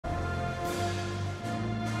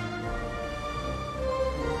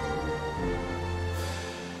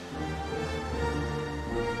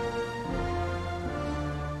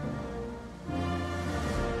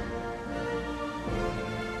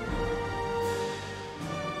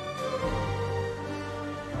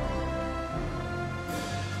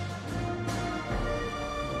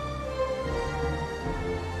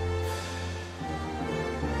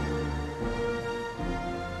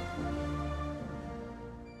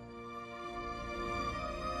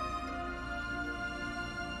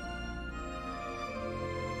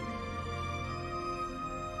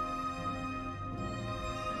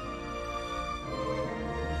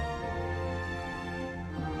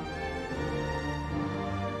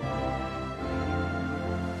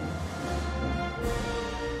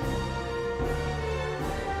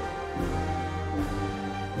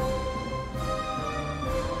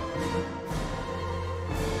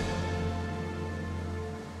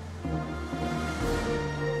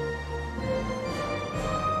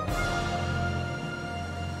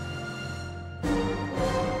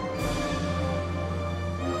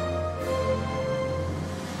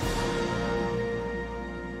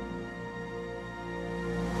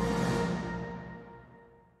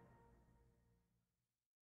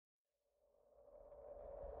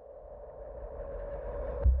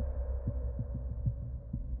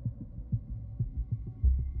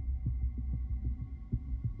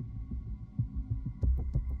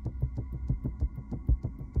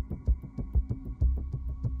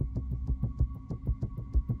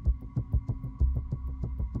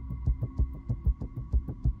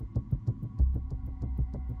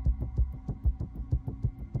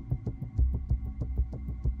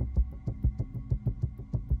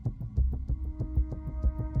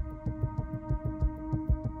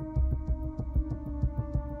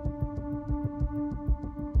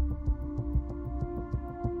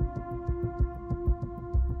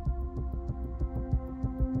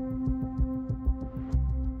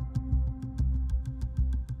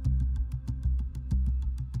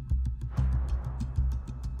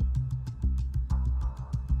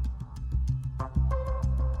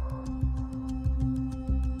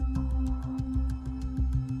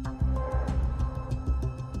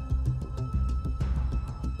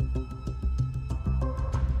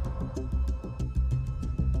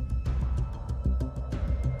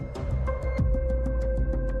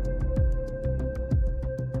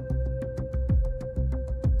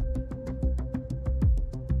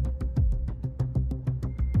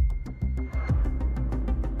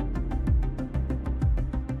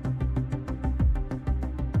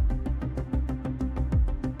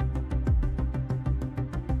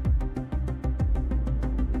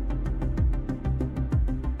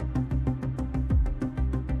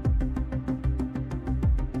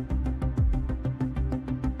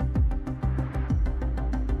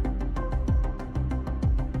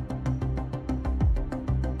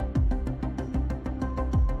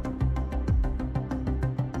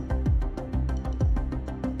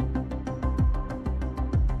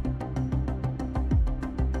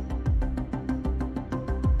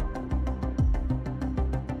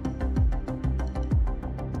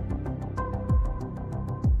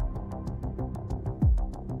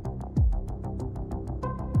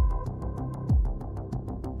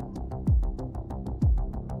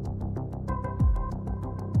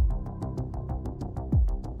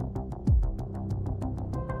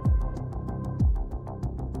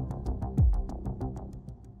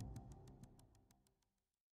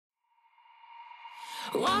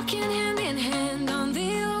Walking hand in hand on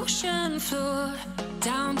the ocean floor,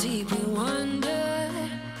 down deep we wander.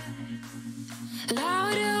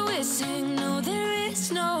 Louder we sing, no there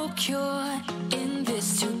is no cure in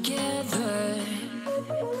this together.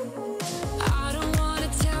 I don't wanna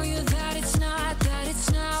tell you that it's not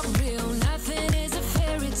real. Nothing is a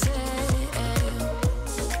fairy tale.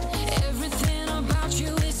 Everything about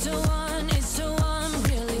you is so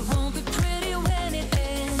unreal. It won't be pretty when it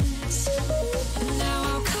ends. Now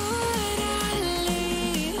how could I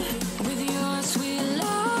leave with your sweet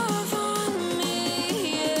love on me?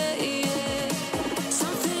 Yeah, yeah.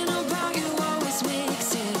 Something about you always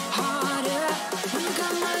makes it harder. When you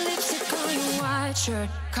got my lipstick on your white shirt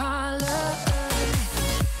collar.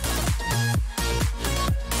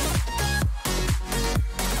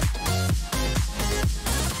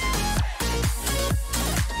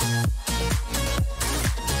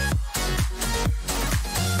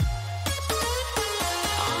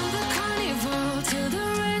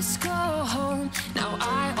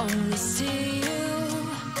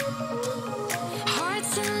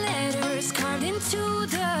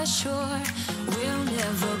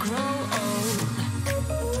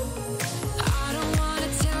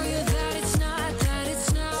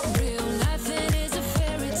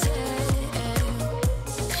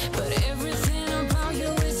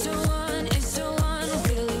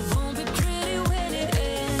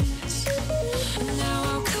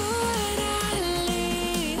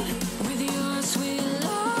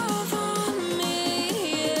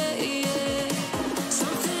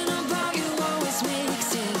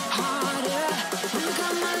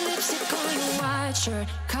 Shirt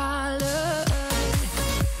collar.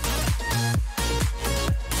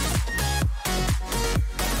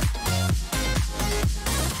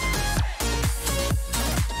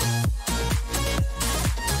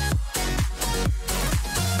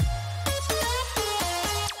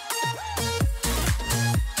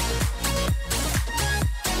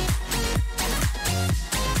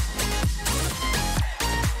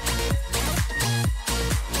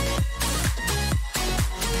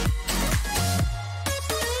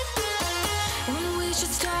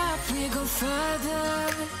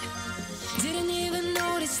 Further, didn't even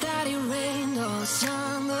notice that it rained all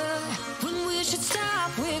summer. When we should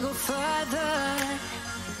stop, we go further.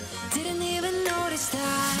 Didn't even notice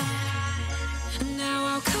that. Now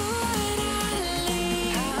how could I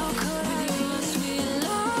leave? How could with your sweet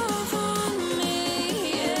love on me?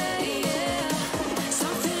 Yeah, yeah.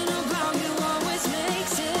 Something about you always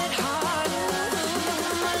makes it harder.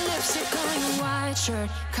 My lipstick on your white shirt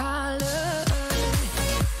collar.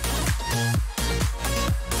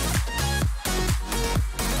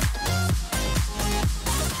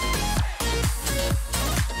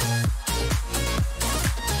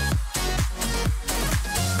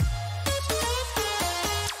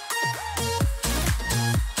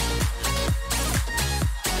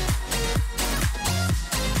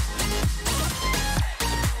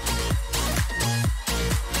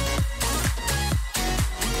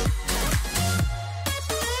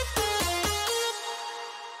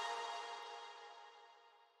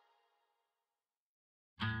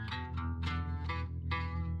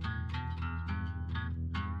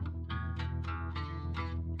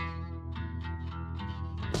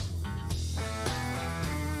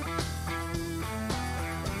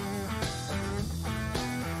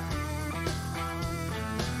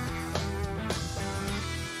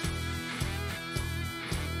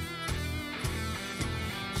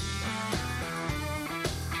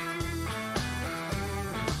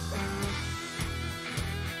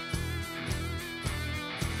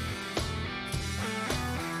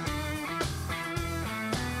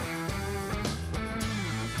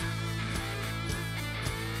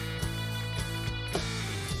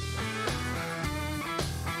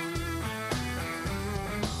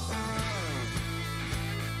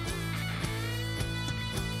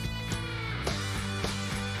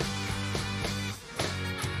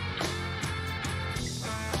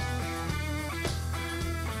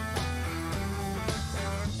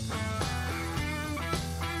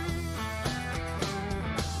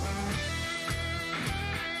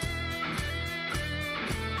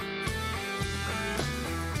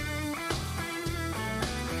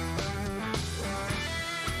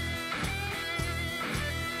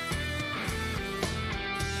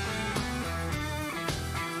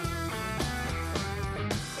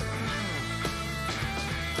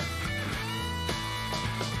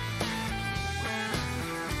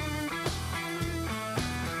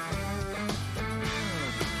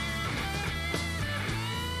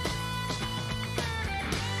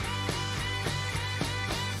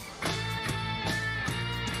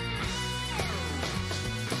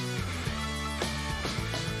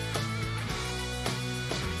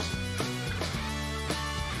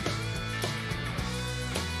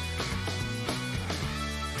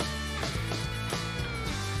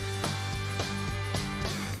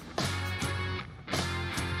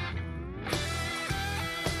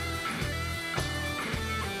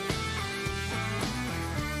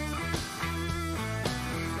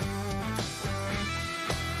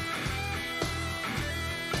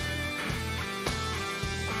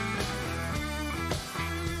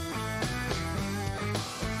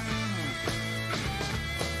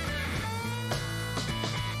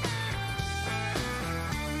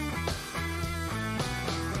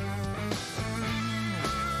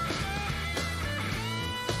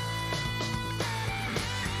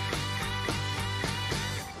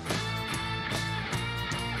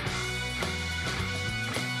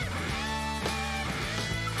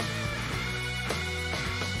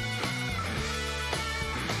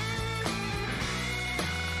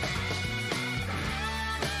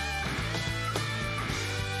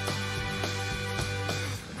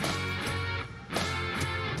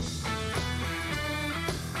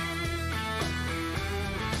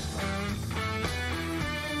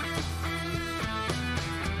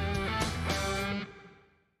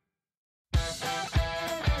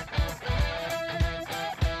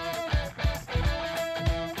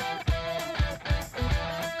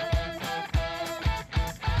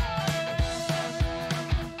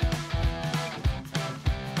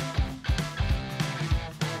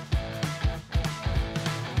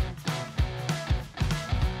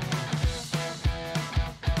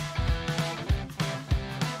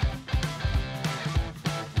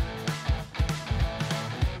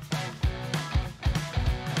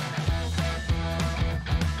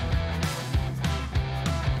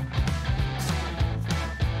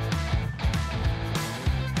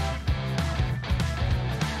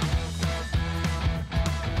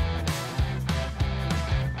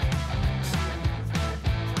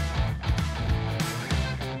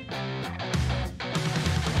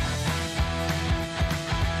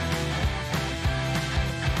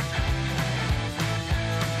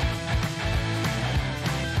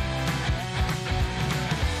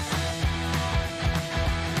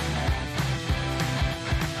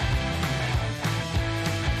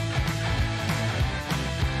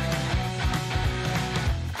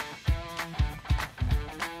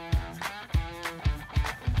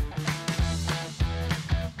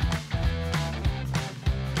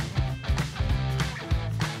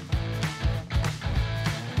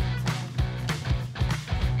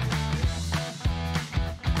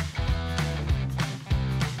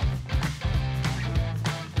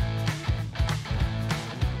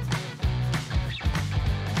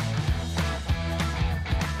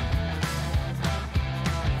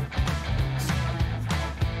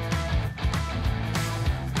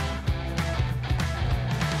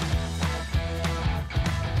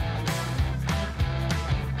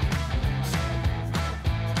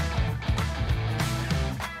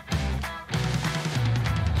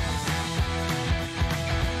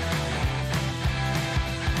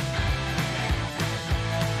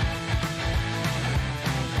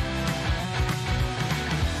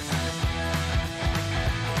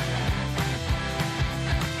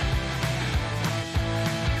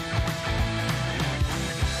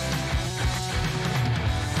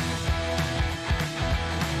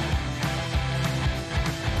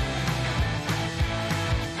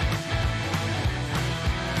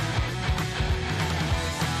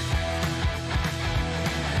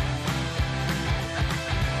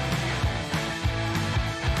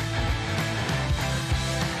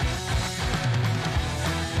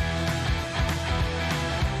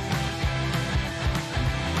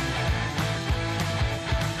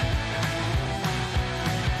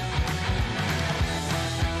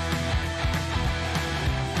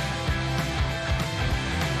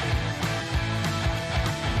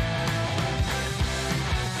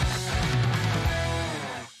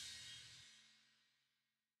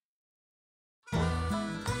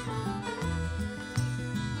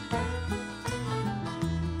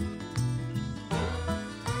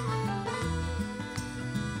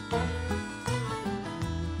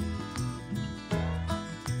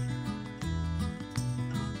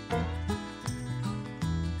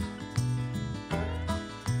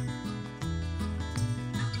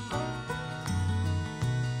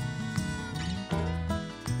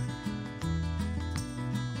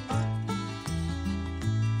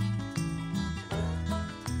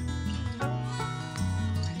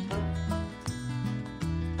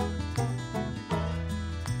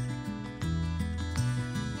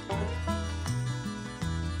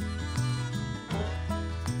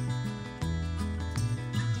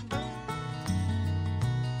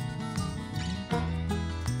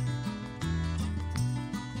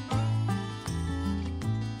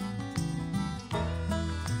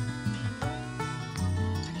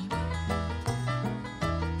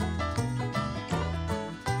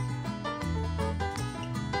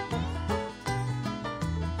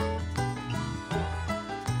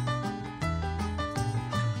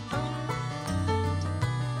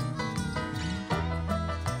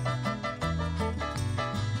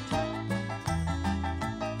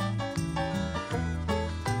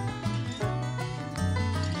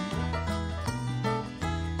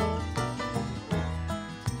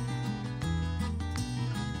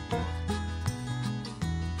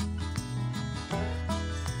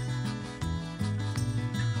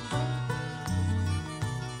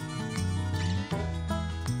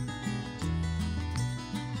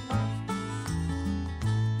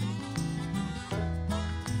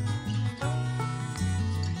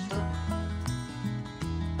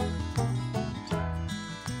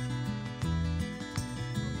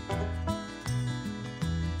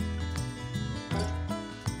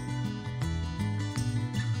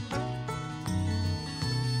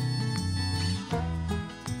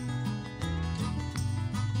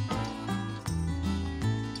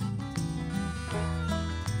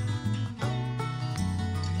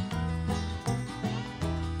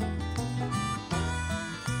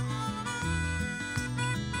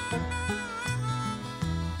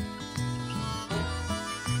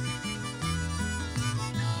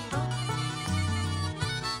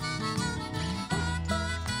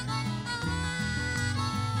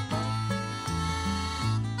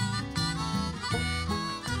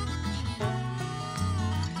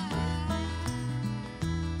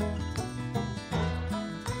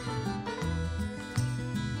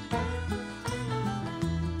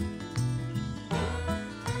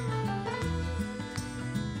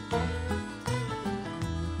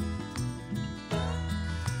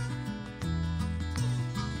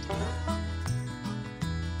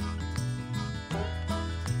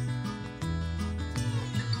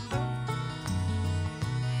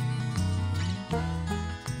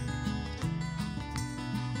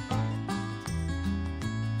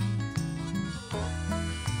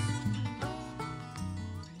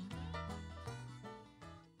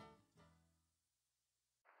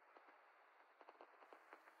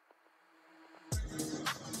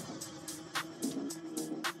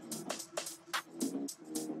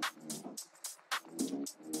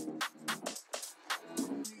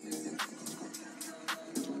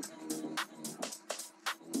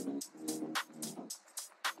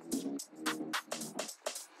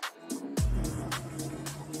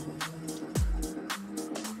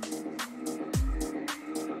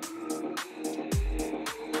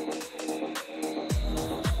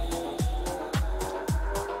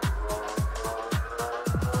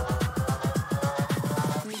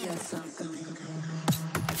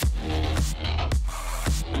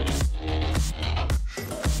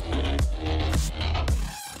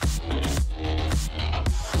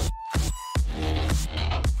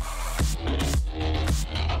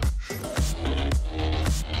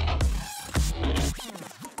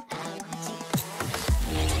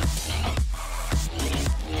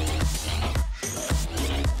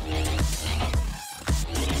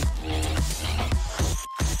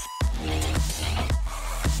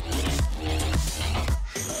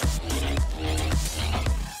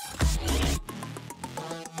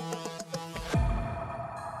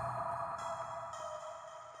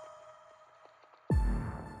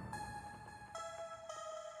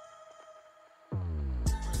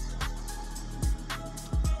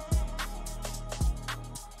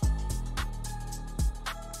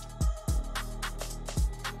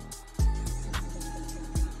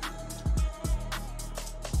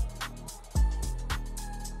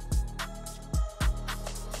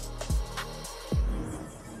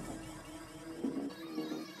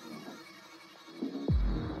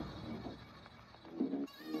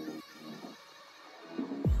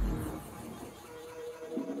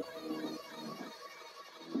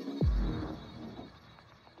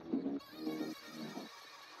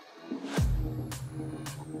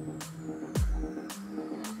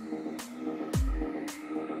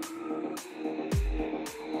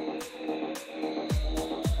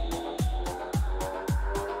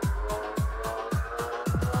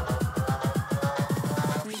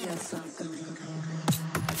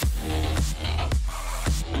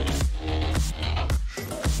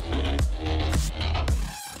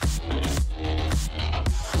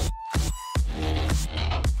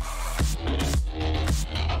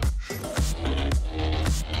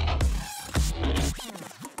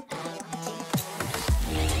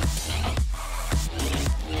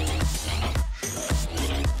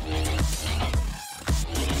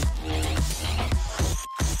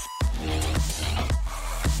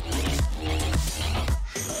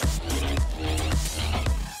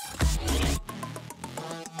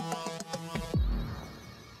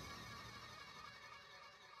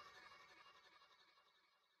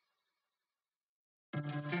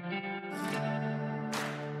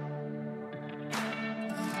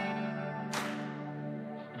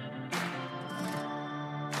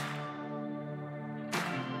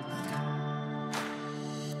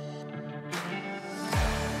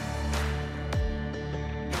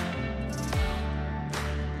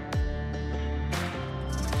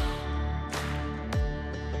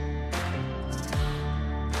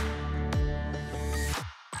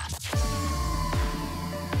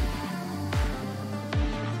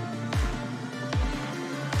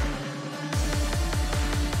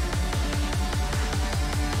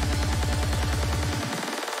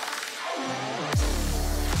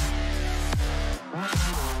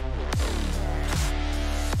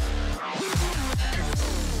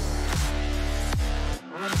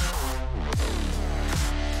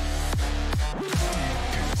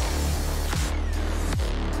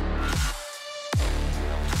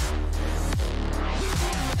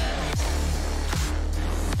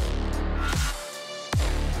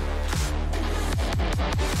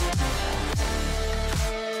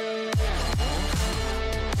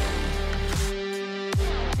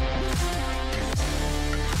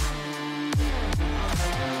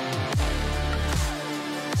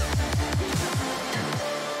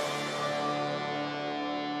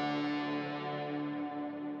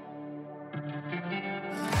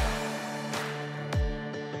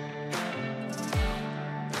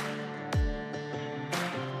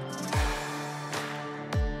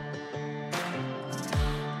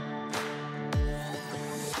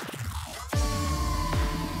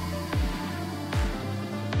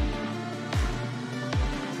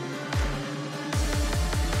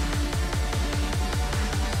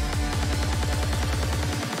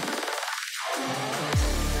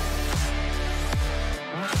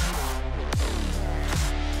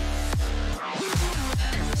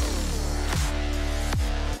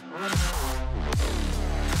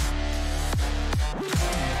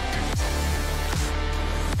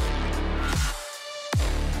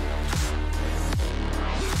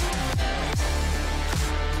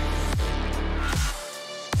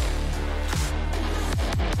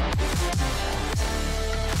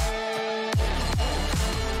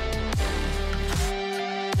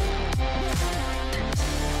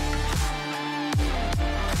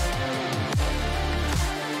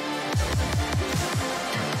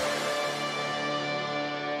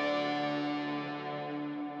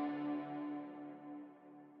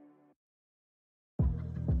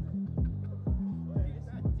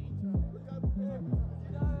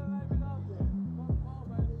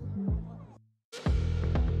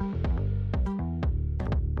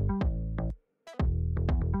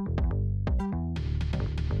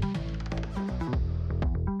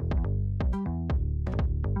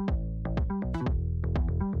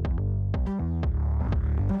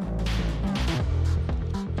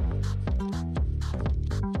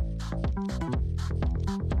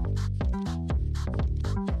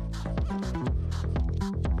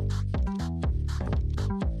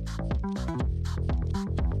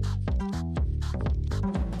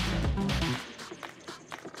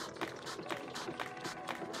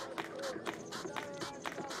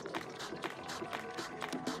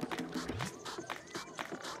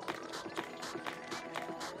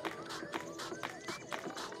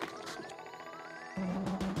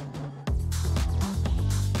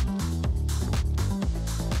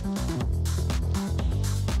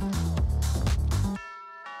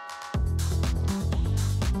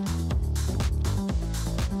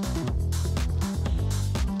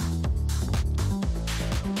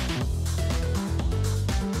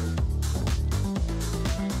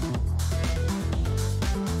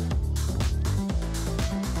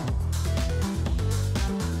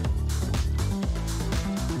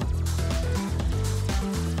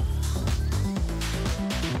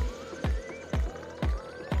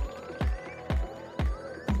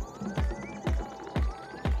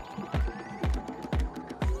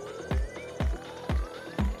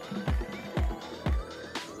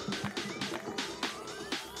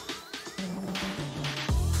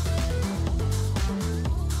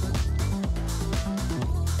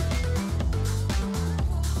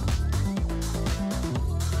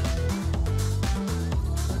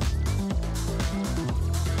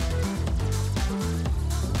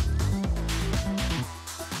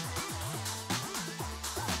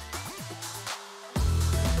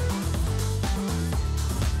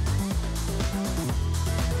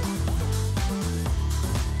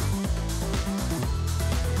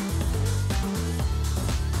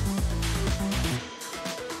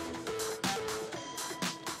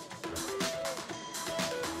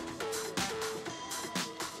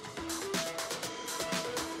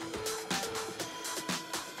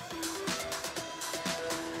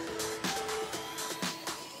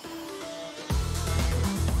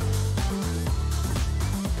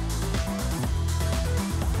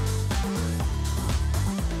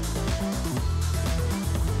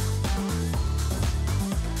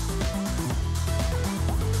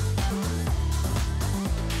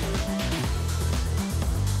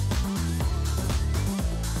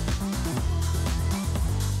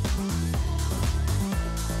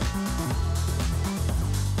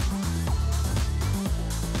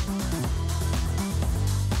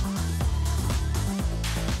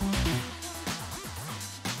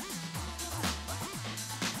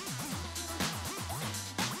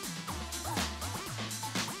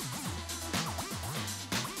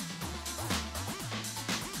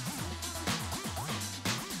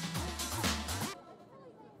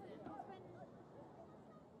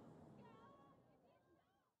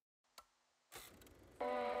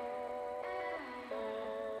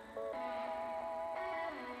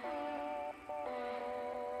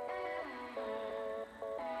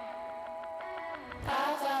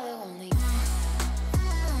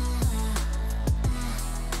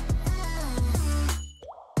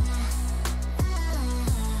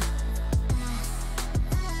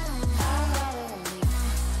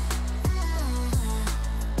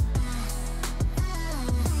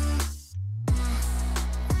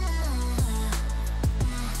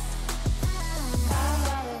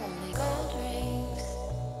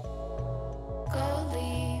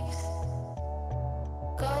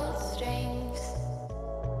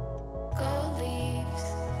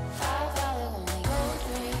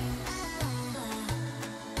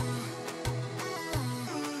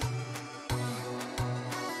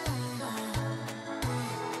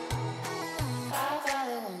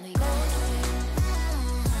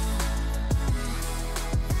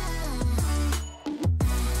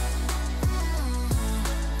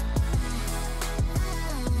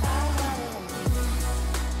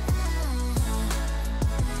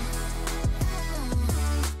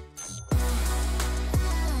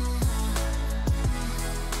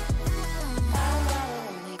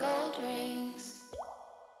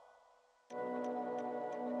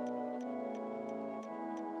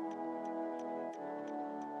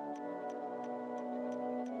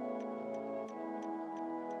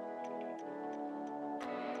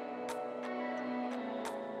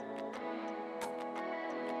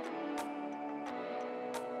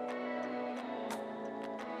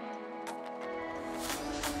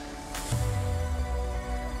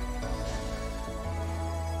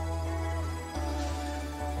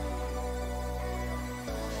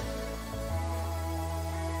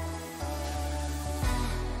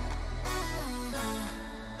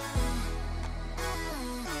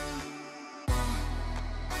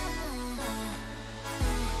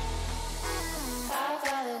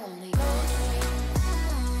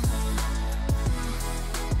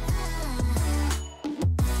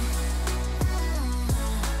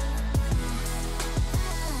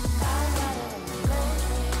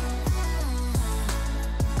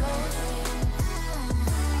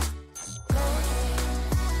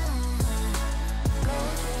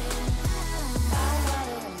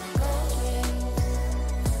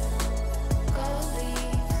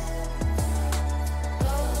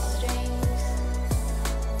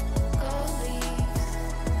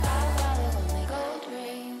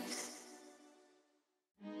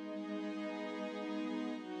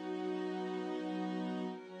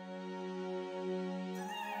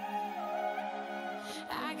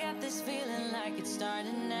 got this feeling like it's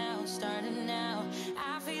starting now, starting now.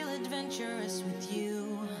 I feel adventurous with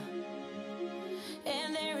you,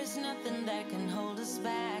 and there is nothing that can hold us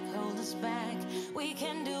back, hold us back. We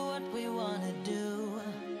can do what we wanna do,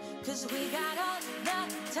 'cause we got all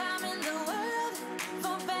the time in the world.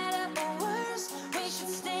 For better or worse, we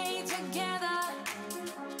should stay together.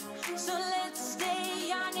 So let's stay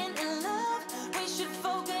young and in love. We should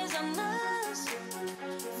focus on us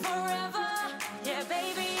forever. Yeah,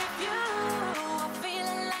 baby, if you are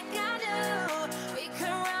feeling like I do, we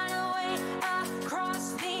could run away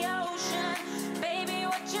across the ocean. Baby,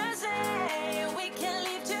 what you say? We can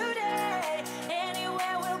leave today.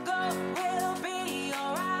 Anywhere we'll go, we'll be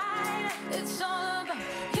alright. It's all about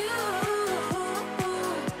you.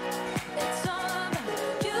 It's all about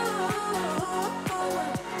you.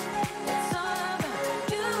 It's all about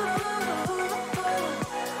you.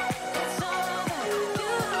 It's all about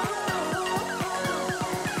you.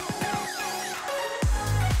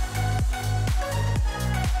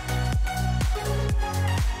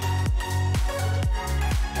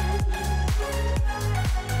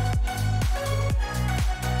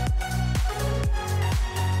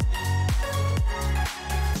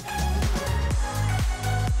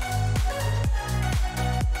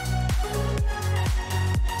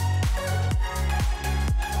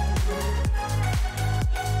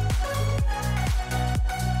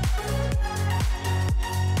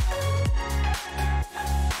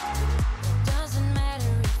 Doesn't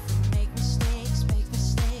matter if we make mistakes,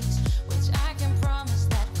 which I can promise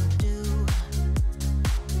that we'll do.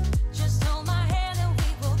 Just hold my hand and we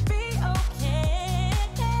will be okay.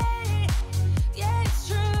 Yeah, it's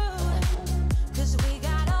true, 'cause we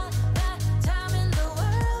got all the time in the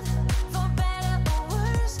world. For better or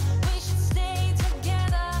worse, we should stay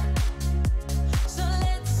together. So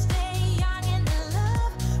let's stay young and in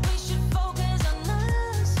love. We should focus on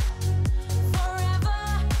us forever.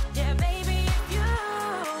 Yeah, baby, if you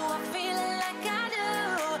are feeling like I do,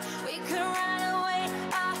 we could run away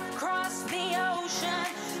across the ocean.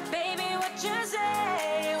 Baby, what you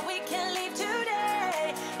say? We can leave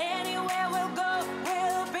today. Anywhere we'll go,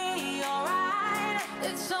 we'll be alright.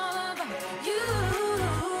 It's all about you.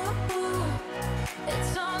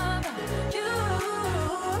 It's all about you.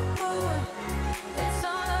 It's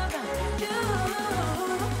all about you.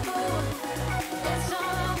 It's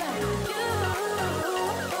all about you.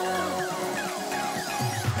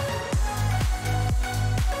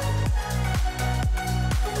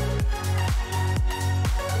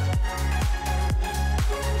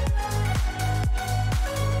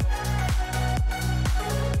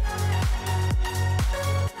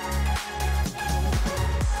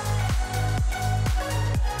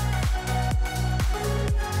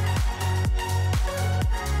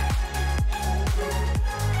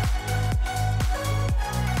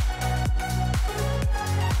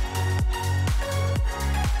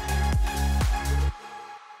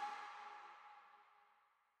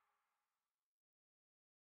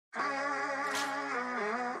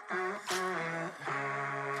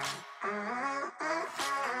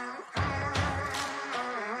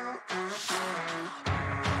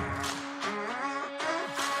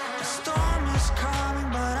 The storm is coming,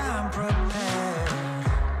 but I'm prepared.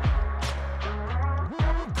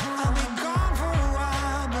 I'll be gone for a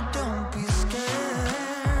while, but don't be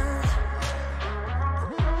scared.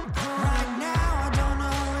 Right now, I don't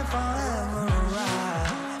know if I'll ever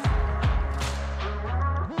arrive.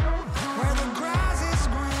 Where the grass is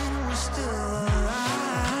green, we're still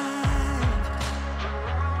alive.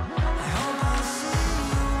 I hope I'll see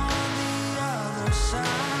you on the other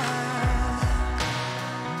side.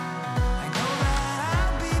 I know that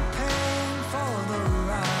I'll be paying for the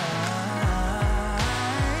ride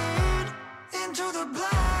into the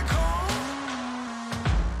black hole.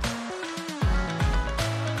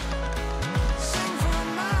 Sing for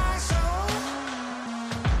my soul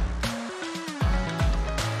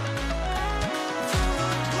through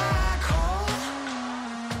the black hole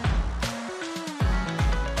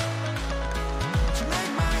to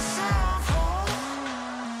make myself whole.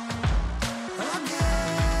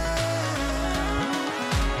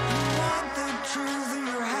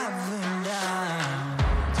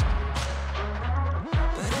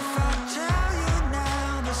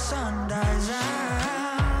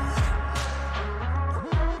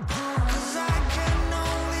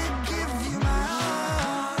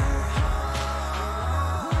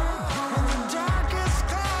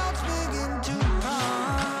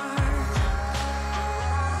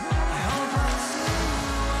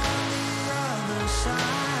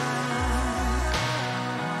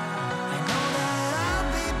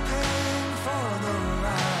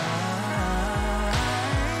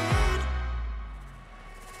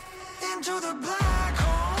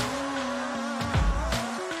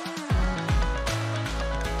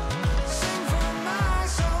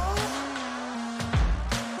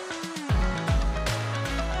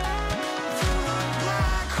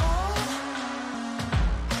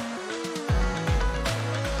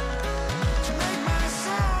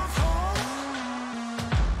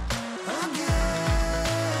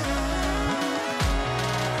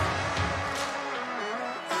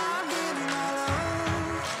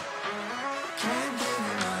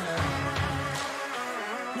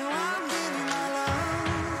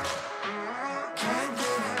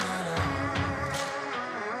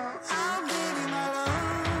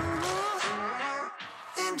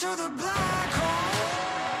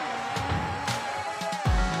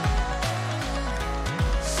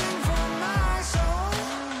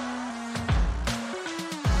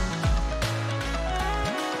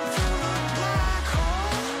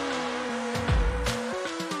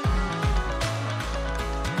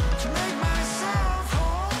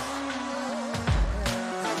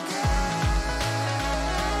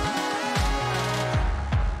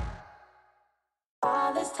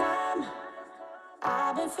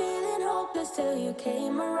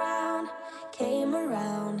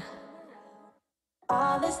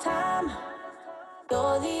 All this time,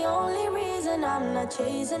 you're the only reason I'm not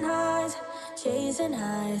chasing highs, chasing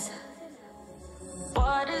highs.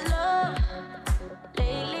 What is love?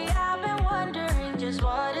 Lately I've been wondering just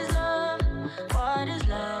what is love? What is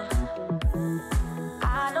love?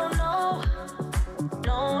 I don't know.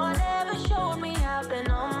 No one ever showed me. I've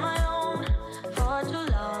been on my own for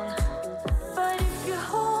too long. But if you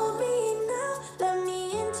hold me now, let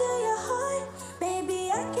me into your heart.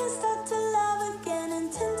 Maybe I can start to love again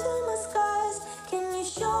and tend to my scars. Can you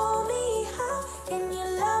show me how? Can you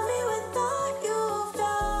love me with all you've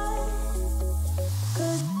got?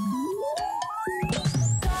 'Cause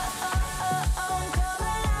I'm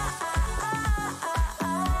coming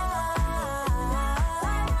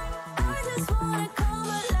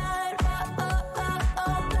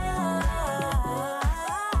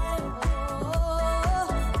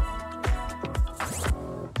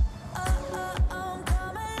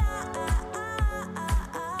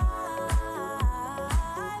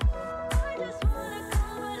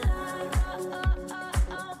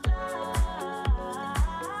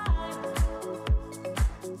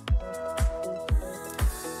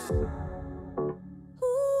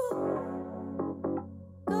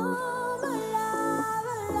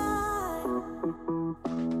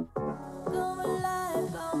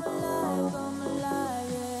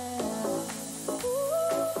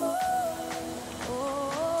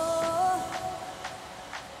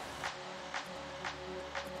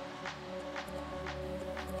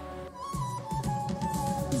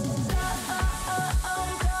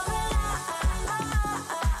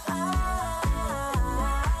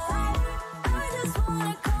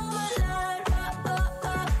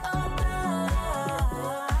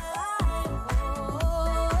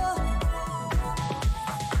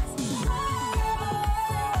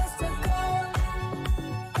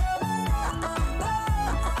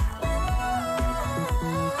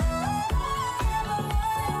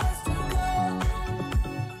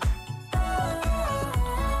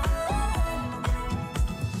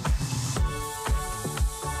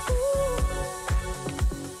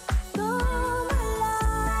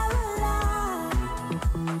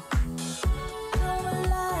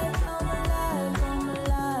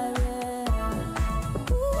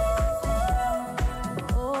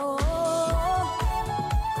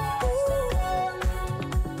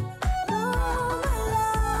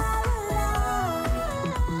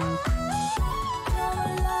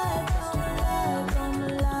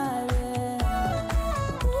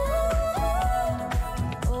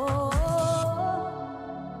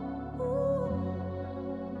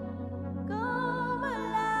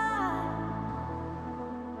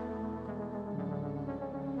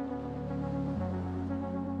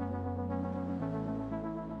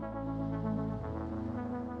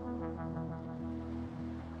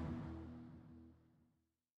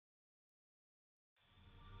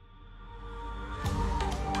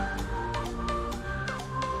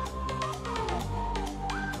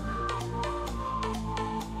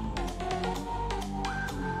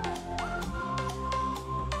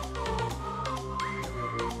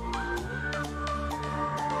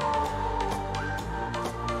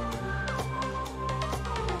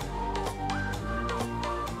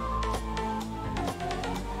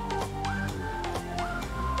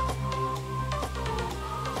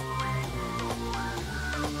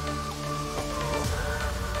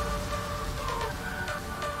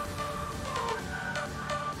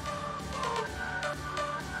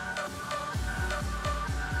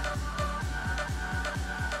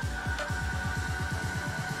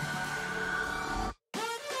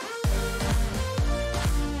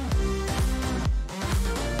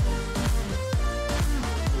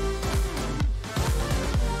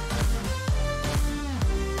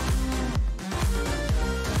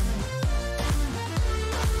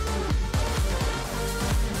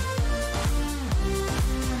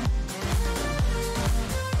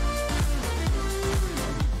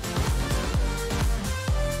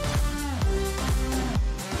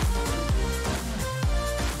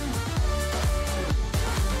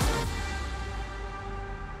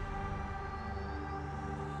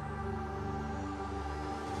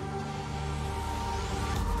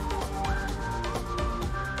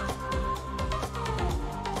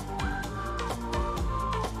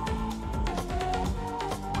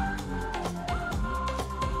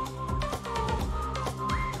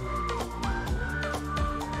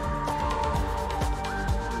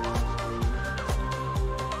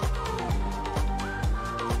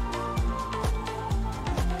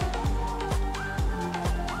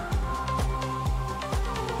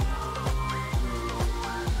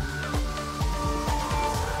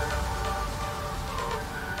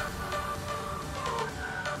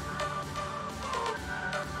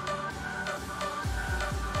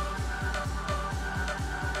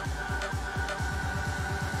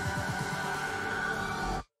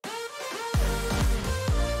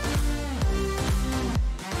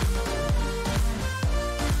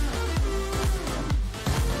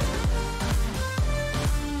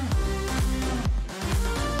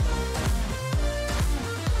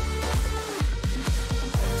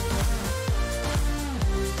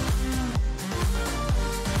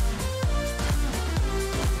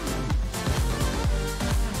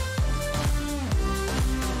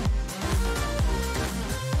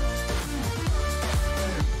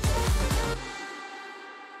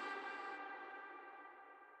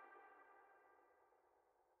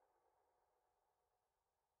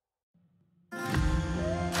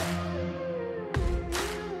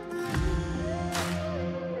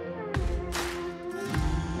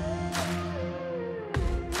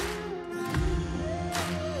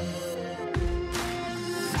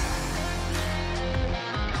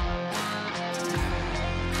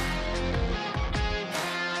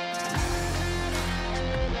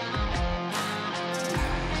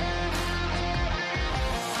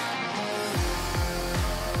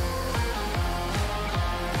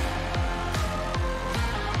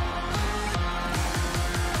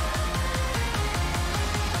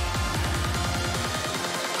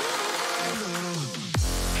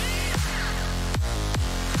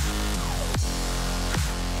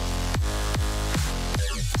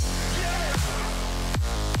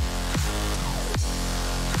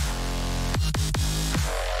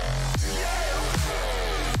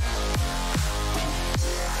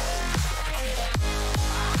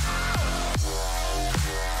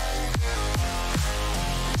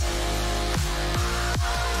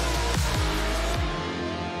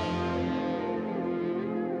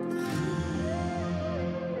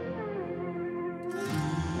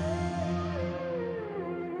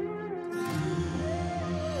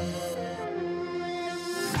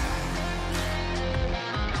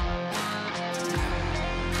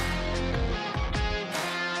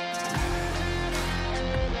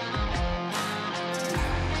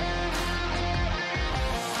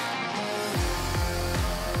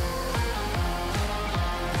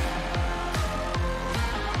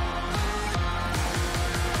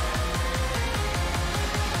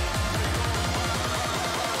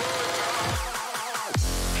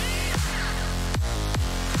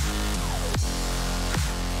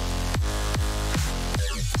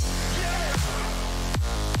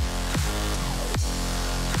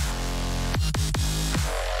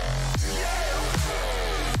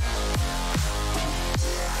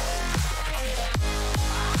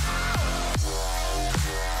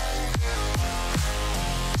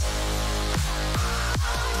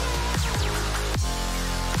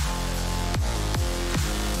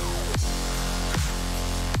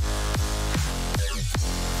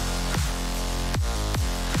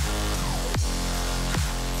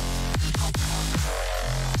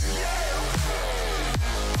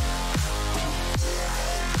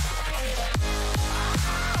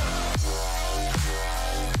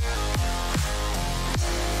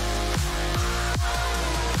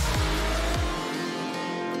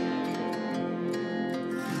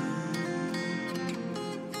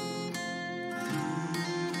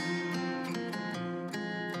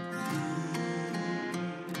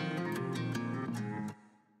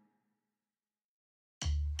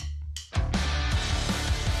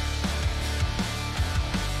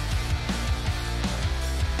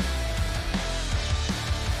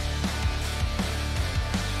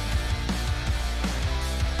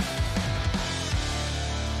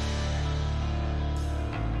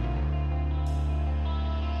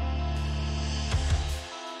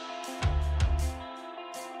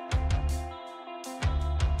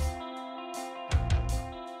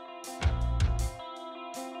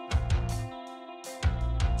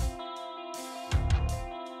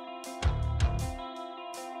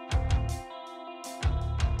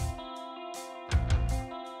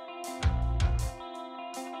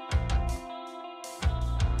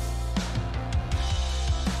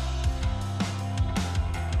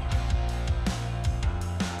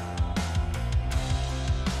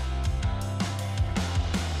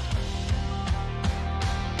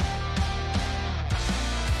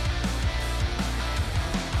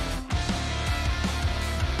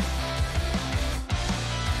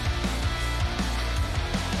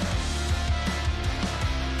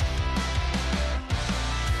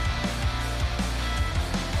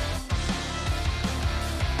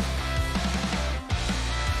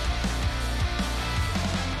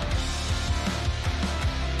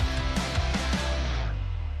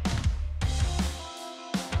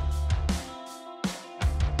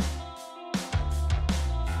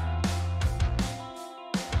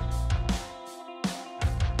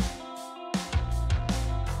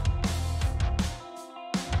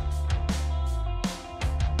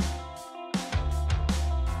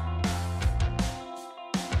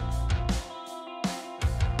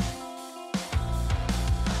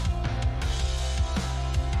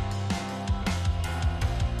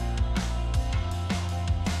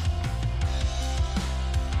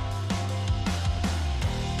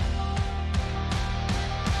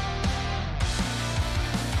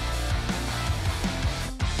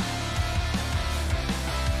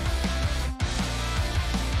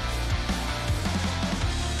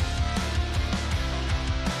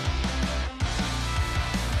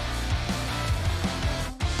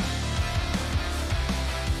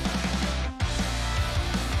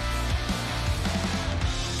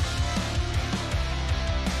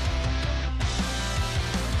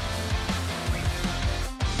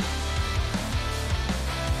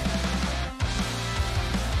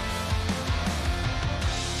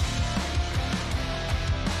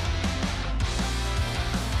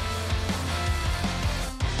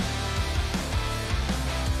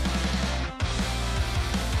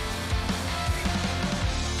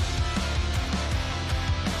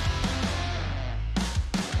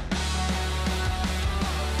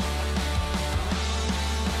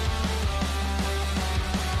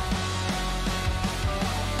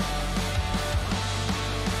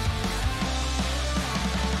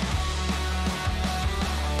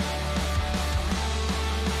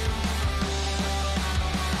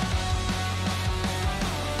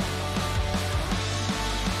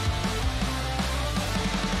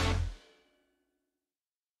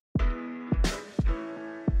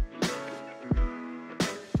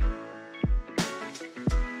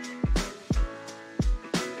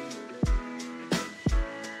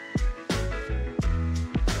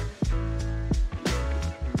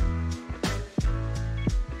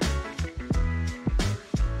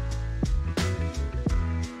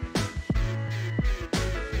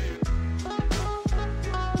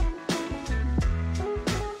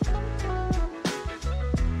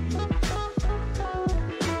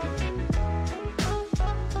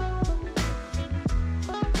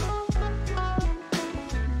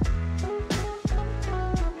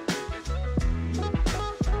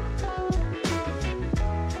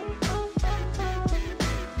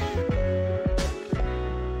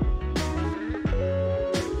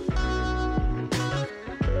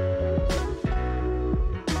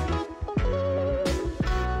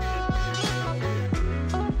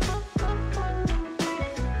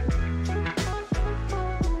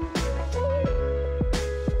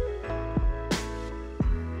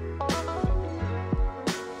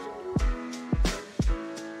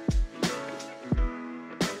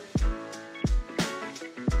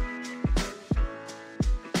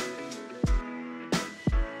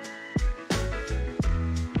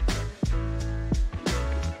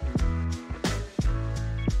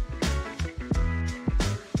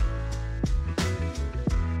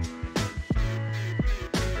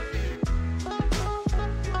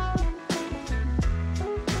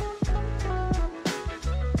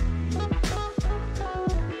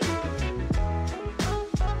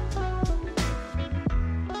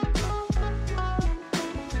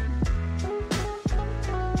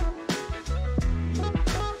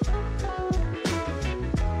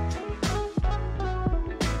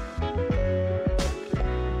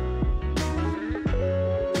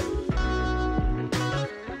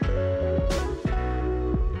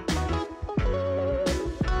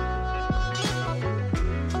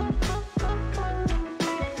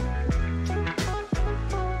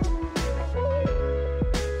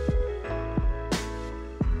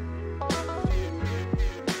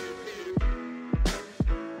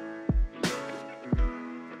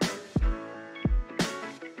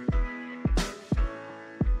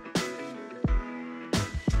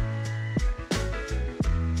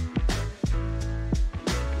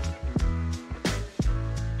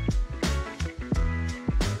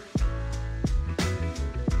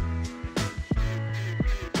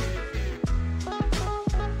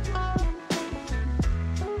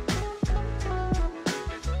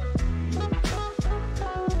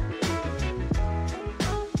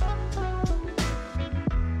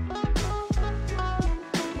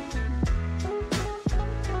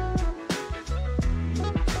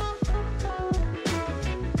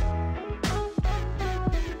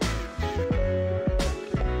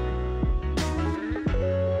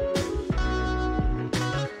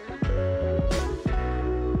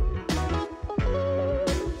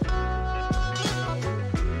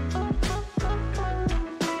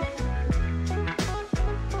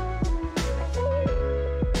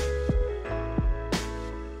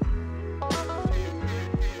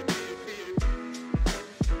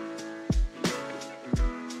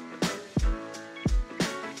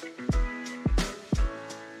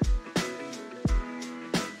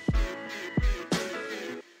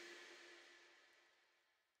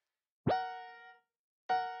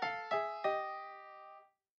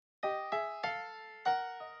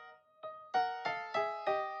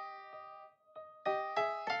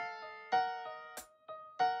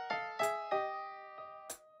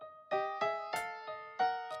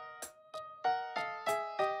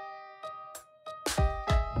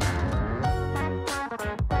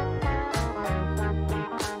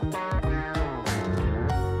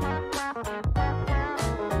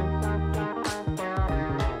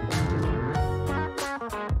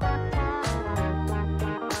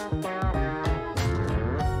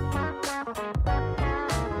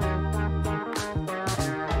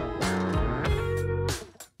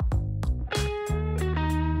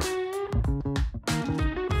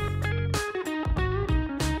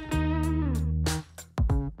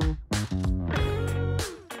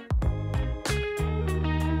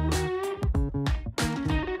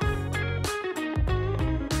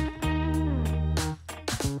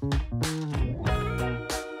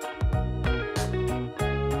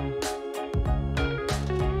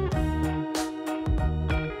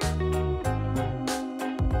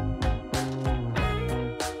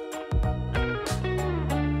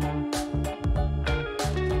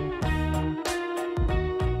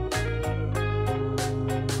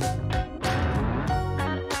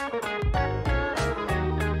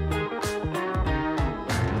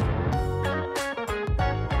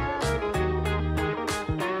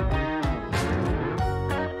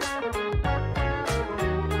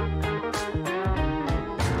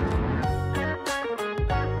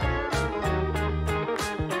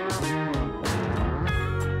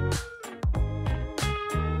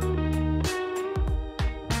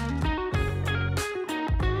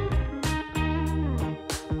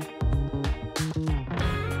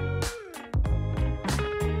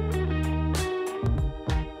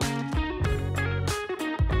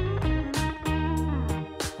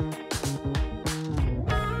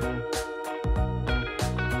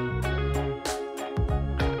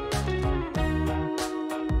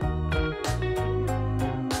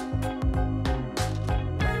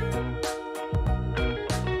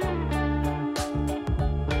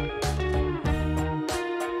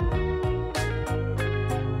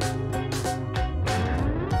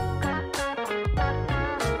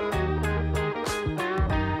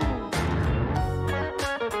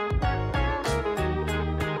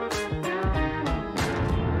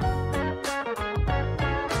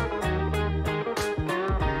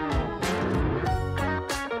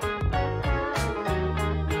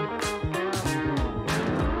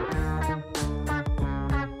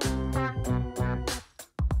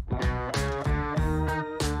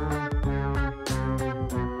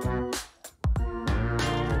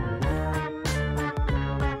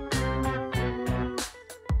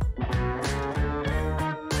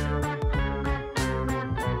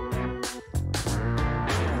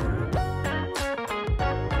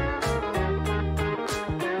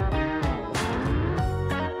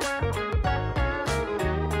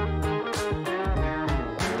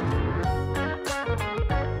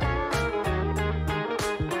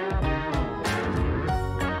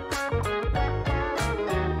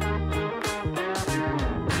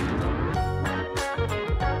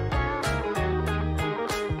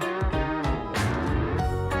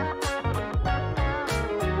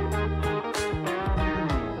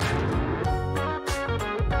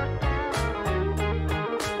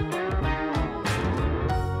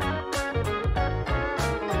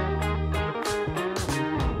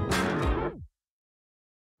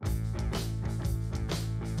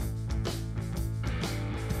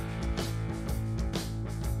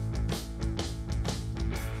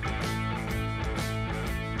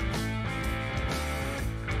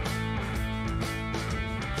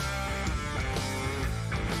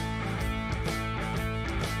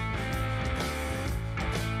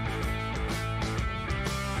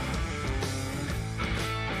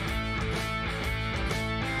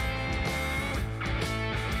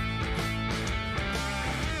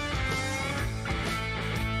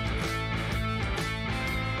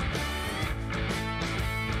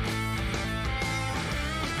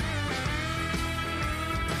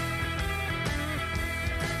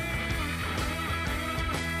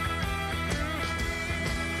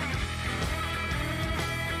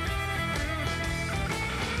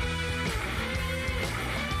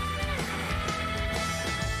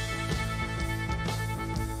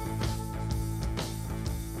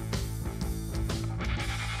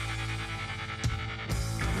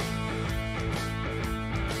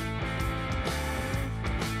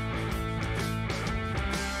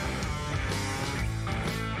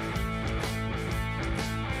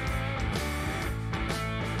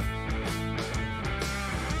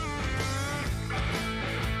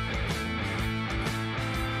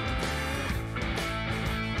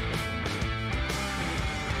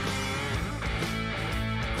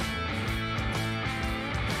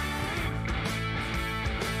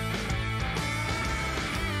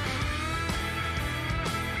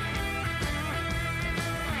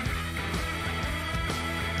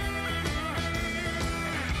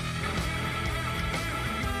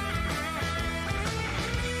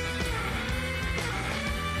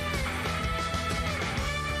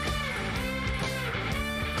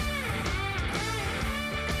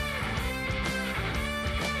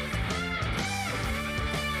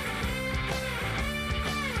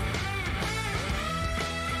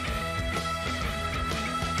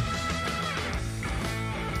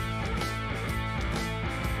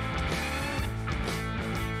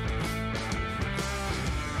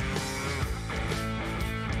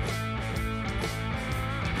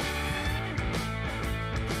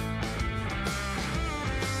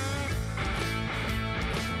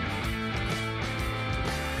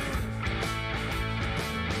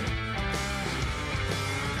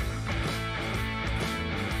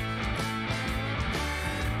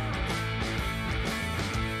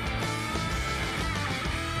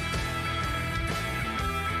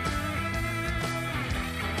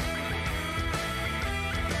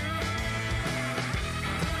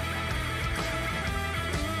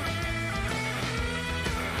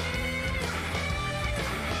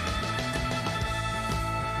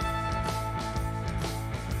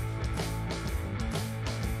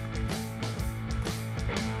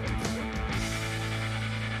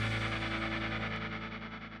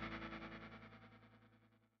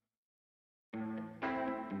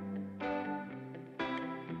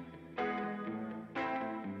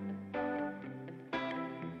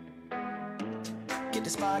get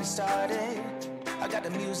this party started. I got the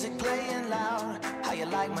music playing loud. How you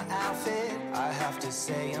like my outfit? I have to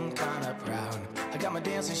say I'm kinda proud. I got my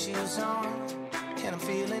dancing shoes on, and I'm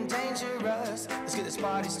feeling dangerous. Let's get this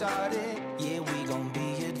party started. Yeah, we gon'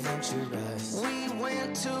 be adventurous. We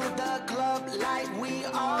went to the club like we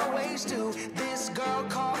always do. This girl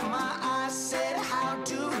caught my eye, said, how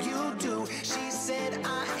do you do? She said,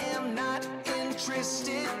 I am not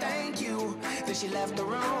interested, thank you. Then she left the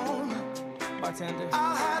room. Bartender,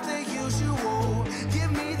 I'll have the usual.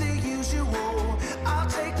 Give me the usual. I'll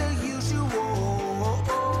take the usual.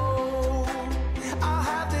 I'll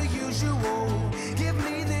have the usual. Give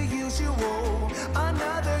me the usual.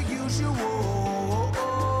 Another usual.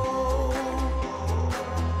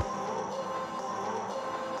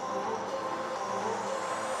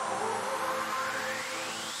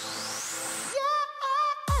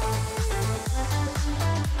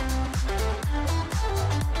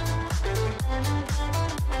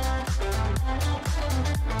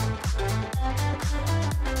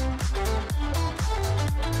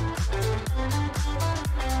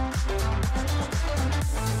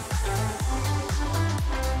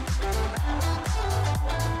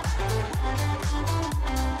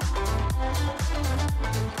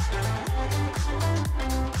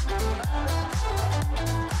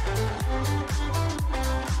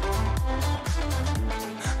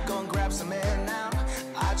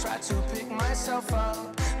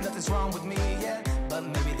 Up. Nothing's wrong with me yet, but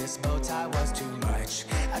maybe this bow tie was too much.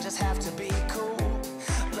 I just have to be cool,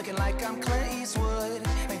 looking like I'm Clint Eastwood.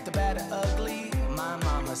 Ain't the bad or ugly, my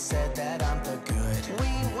mama said that I'm the good.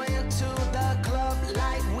 We went to the club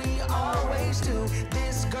like we always do.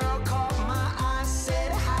 This girl caught my eye,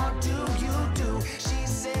 said, how do you do? She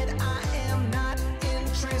said, I am not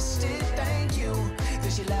interested, thank you.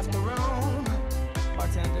 Then she left the room.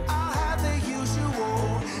 Bartender, I'll have the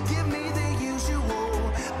usual. Give me the usual.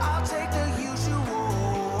 I'll take the usual.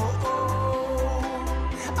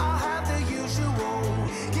 I'll have the usual.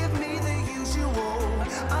 Give me the usual.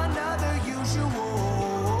 Another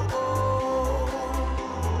usual.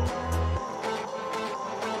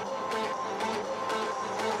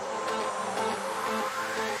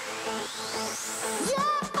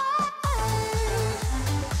 Yeah,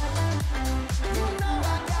 you know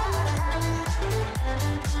I got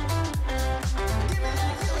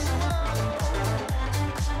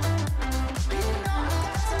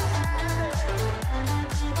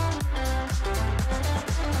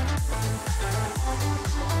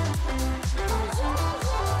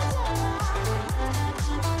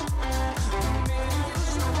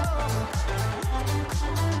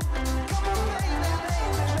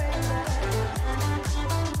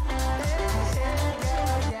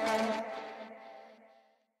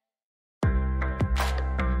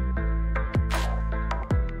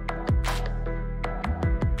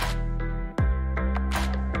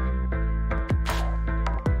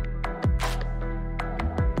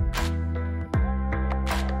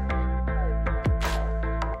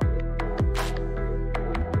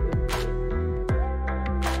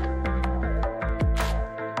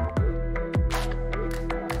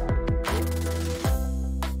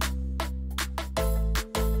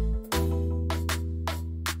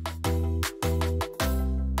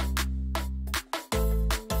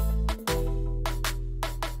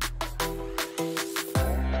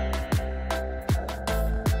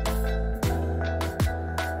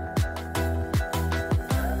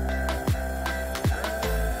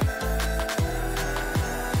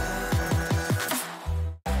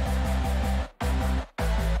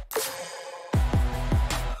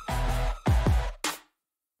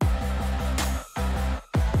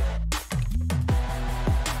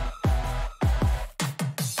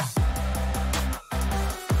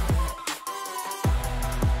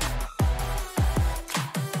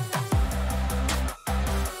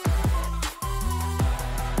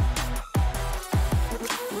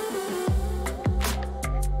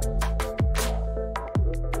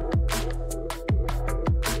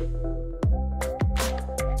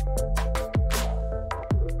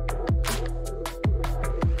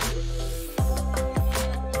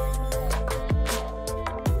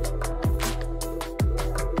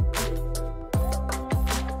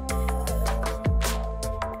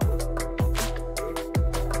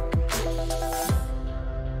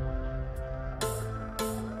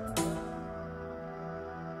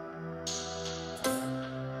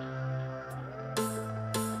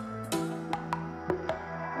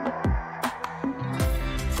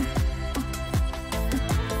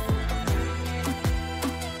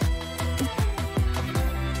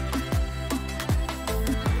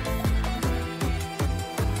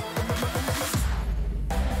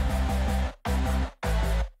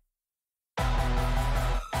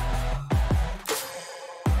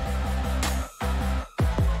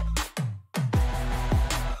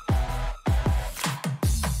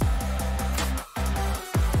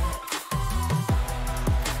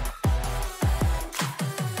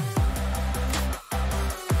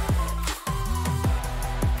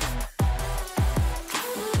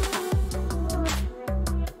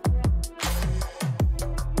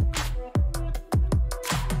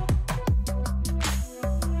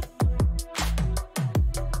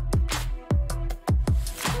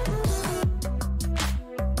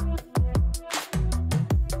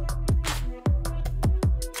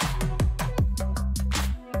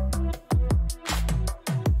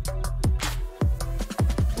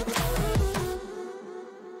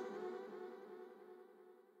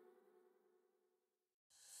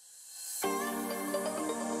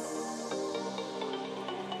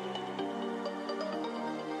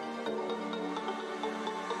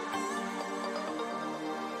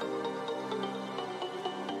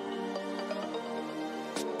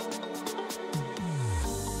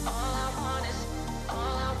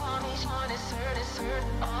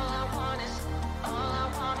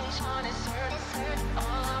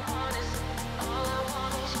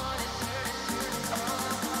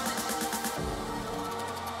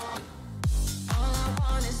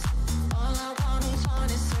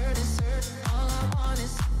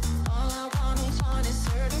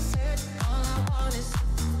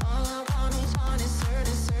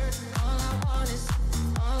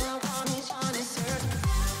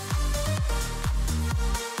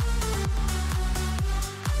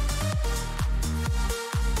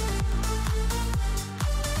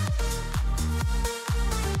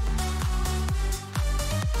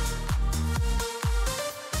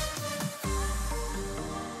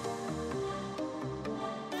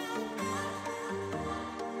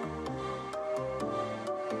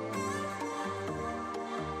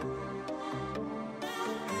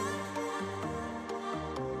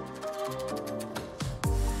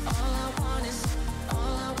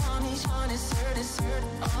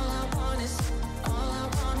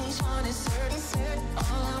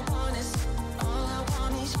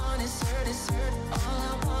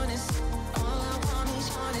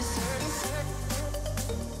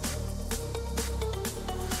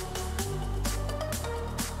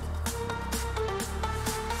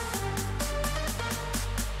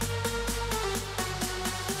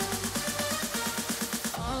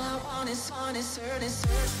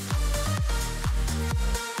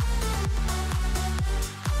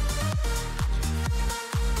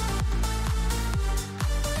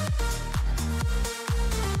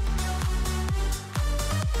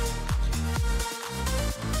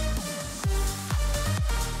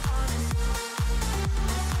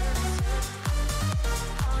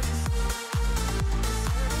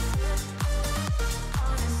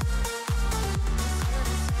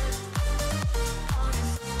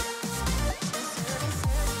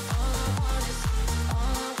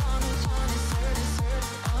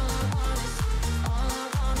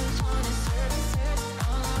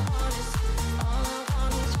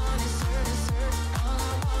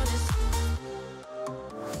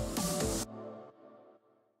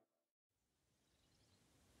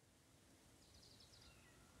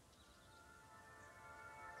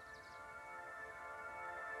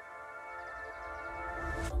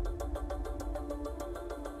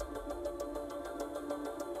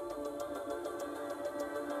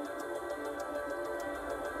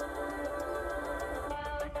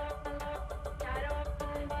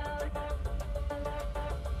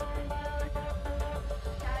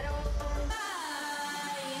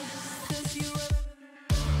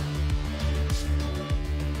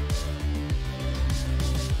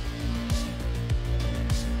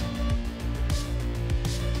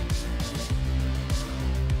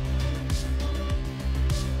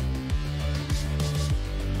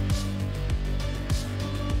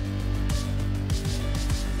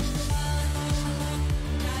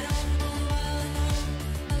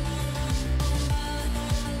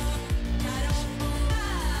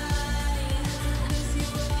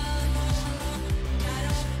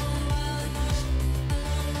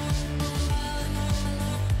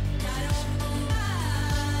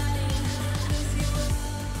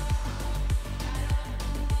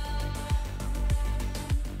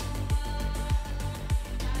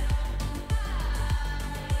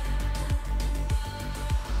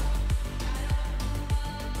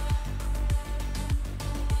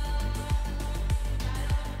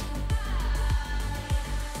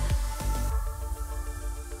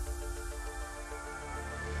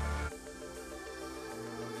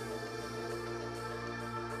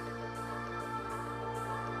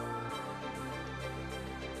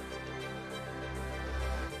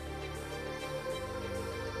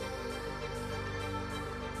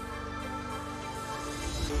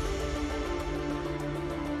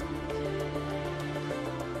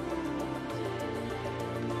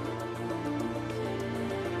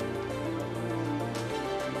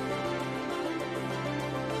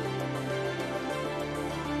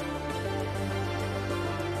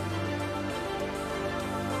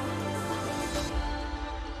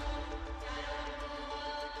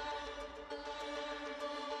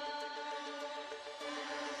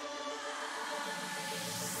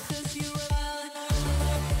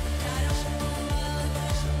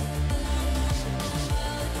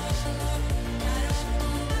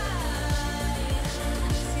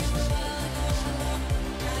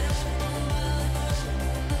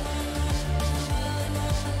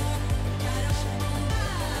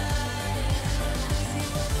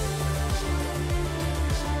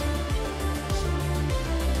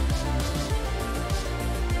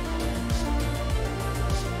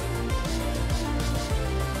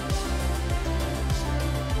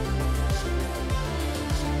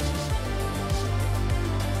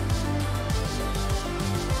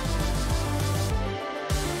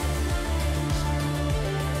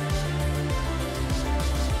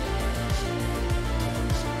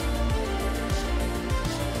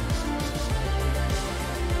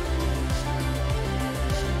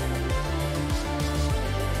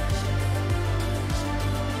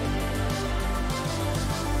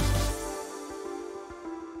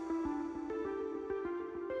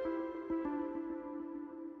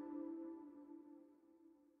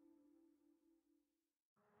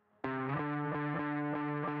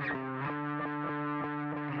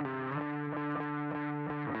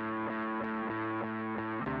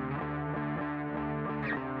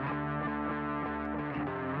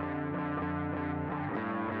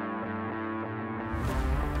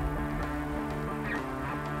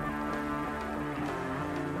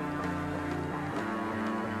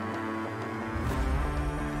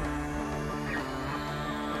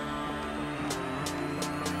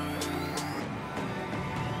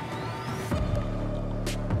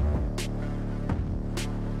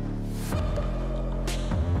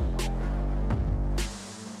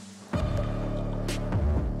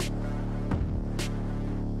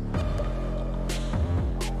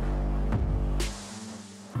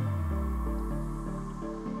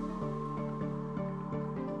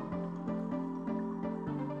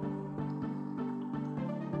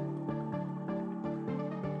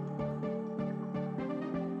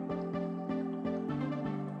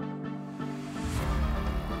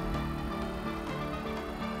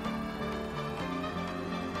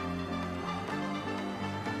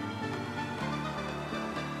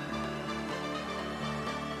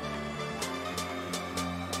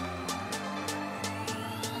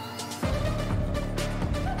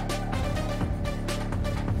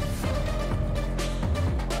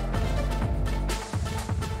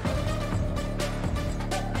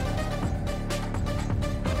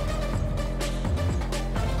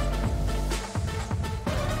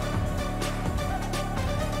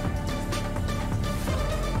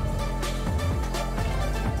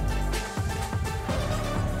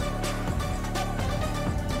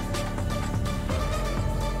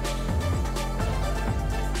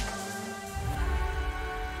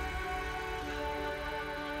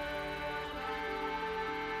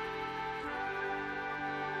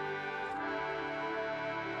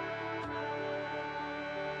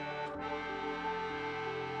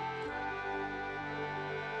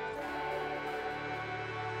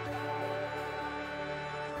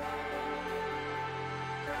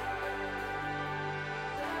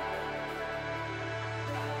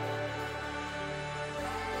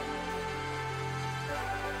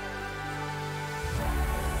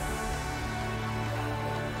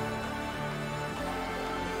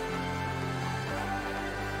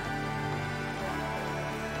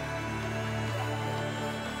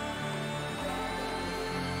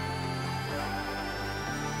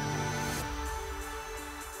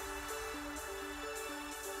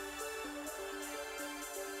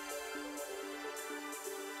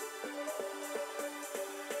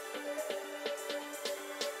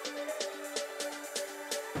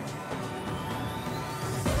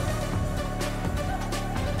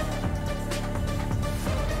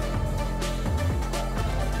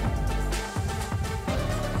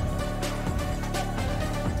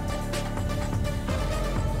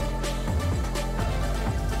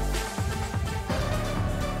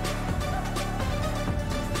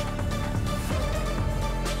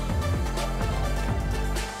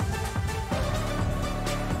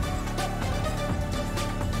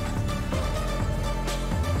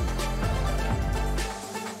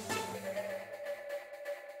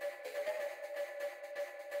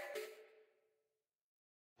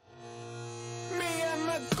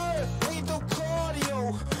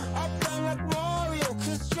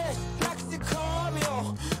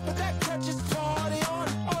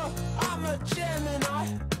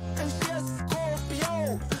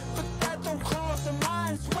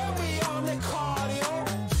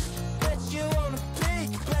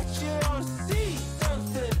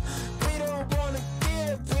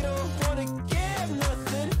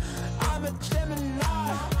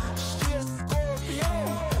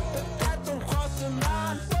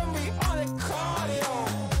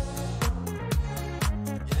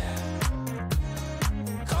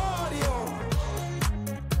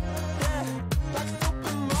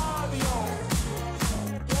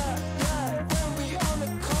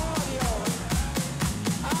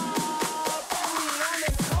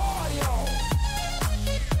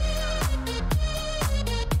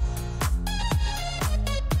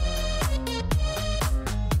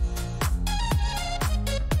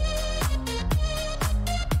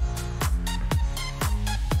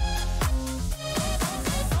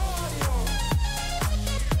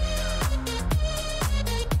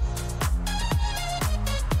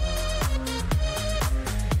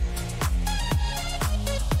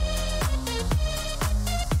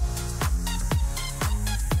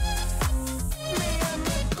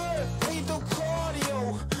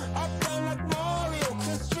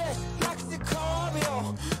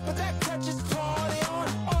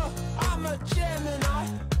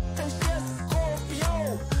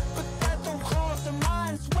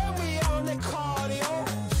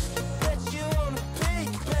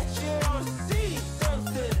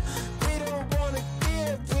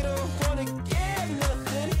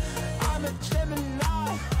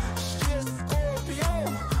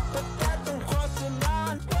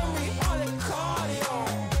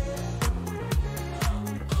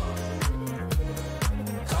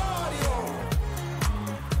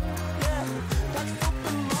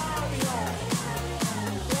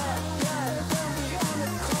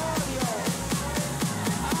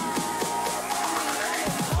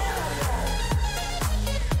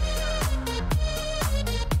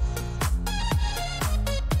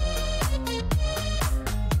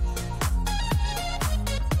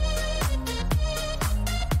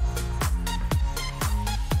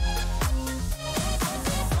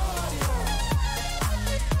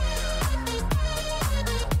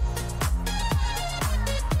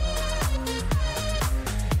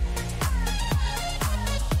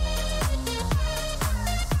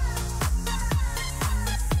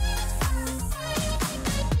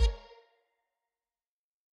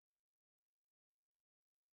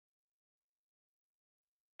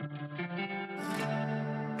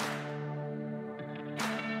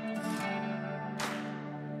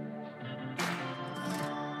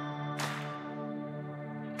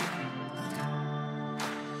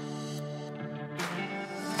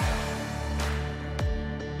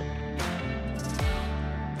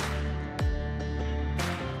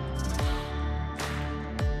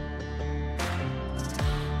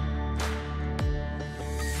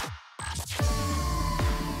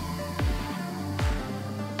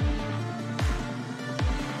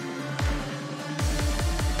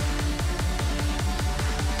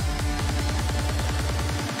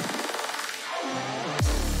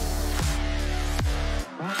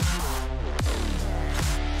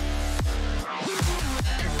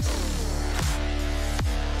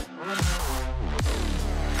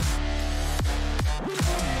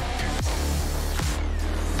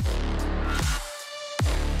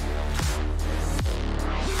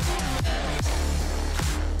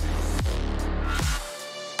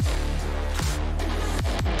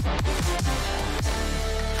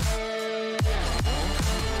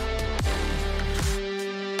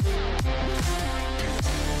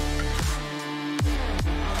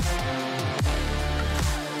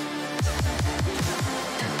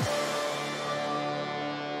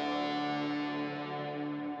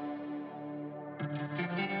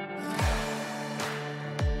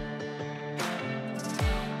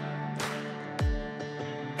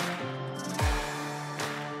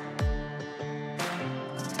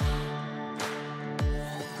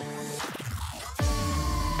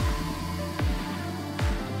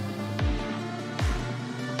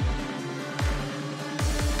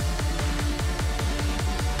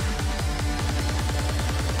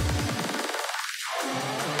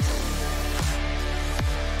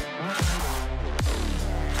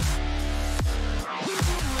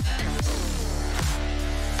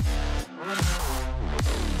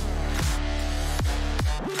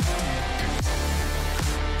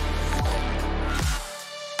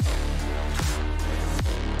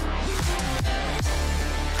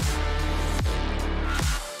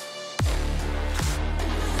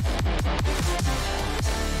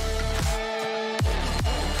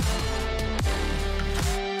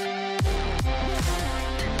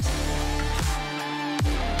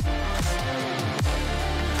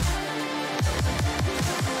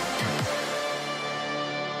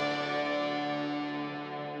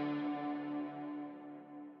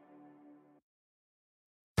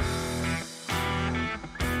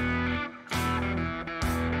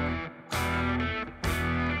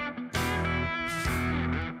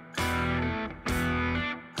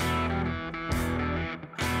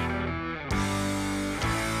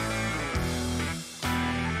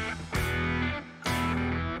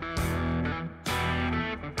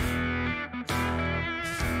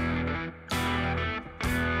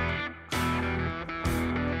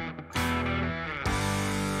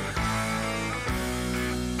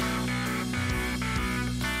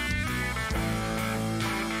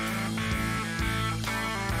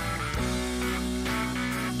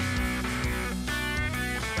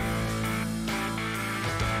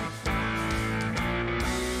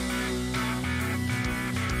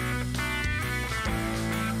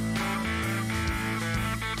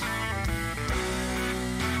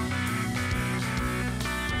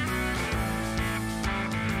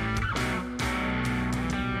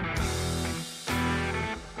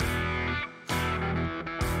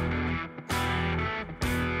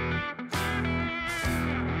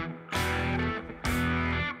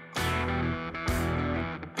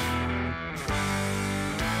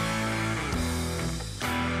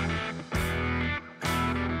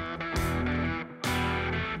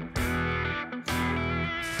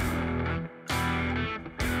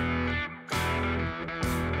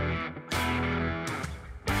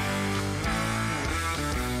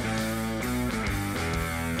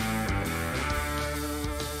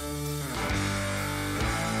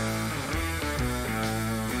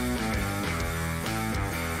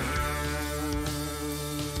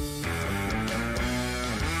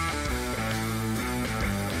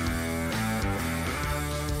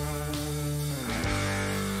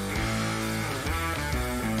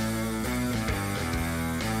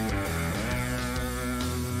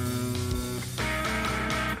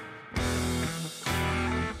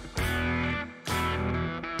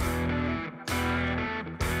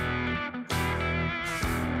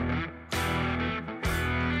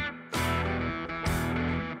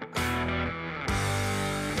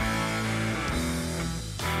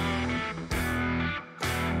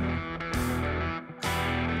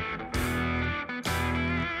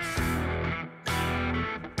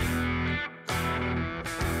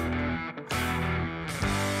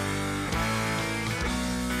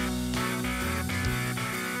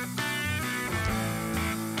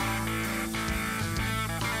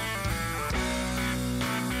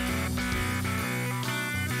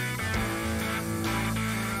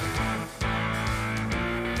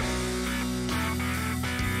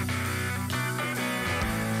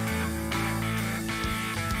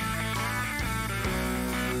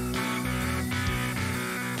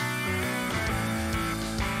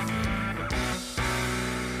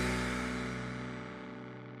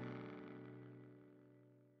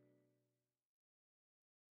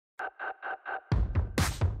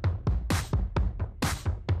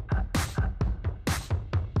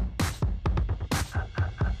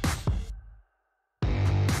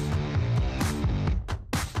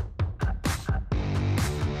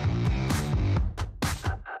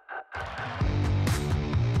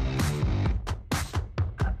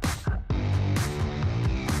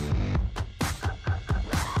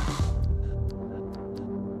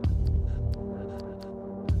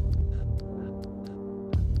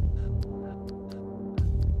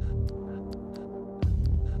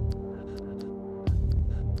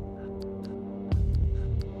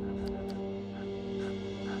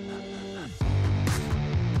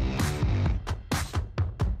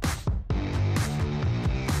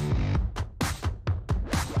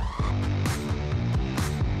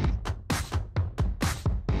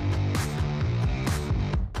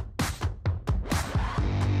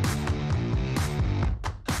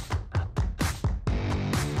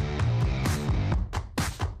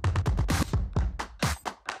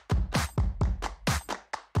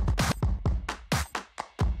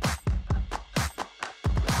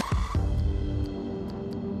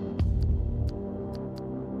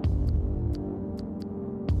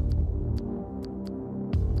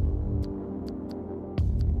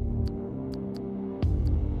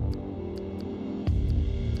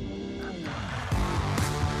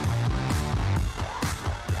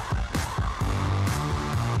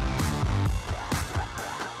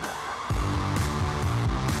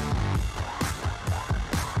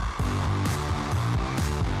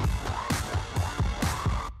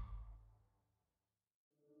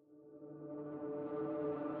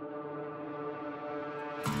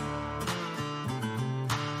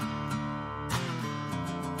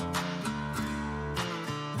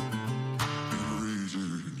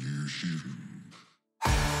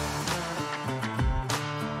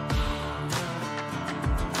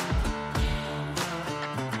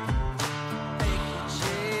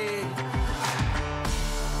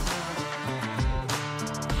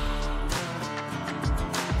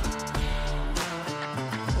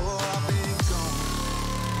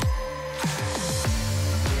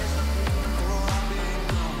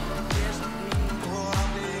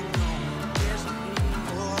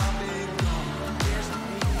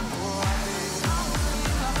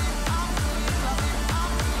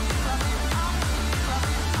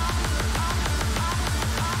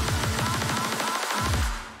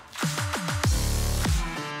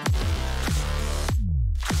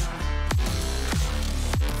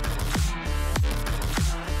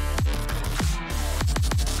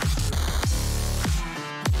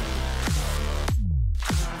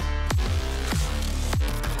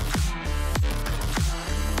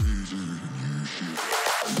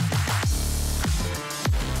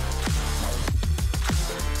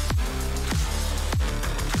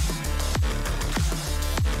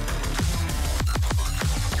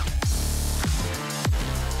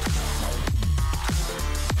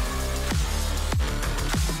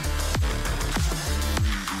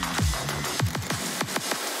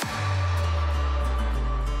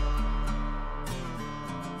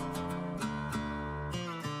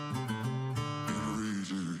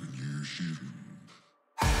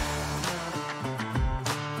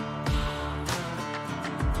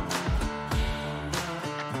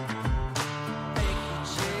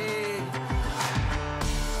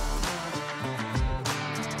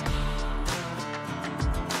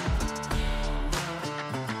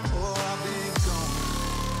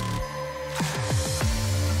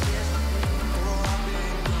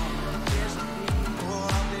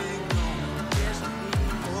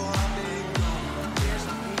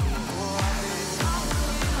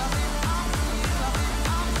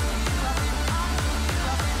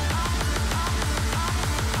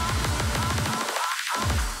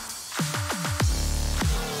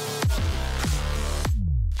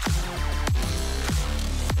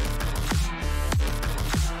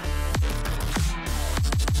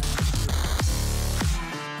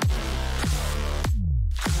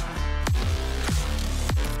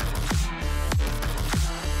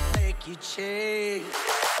change.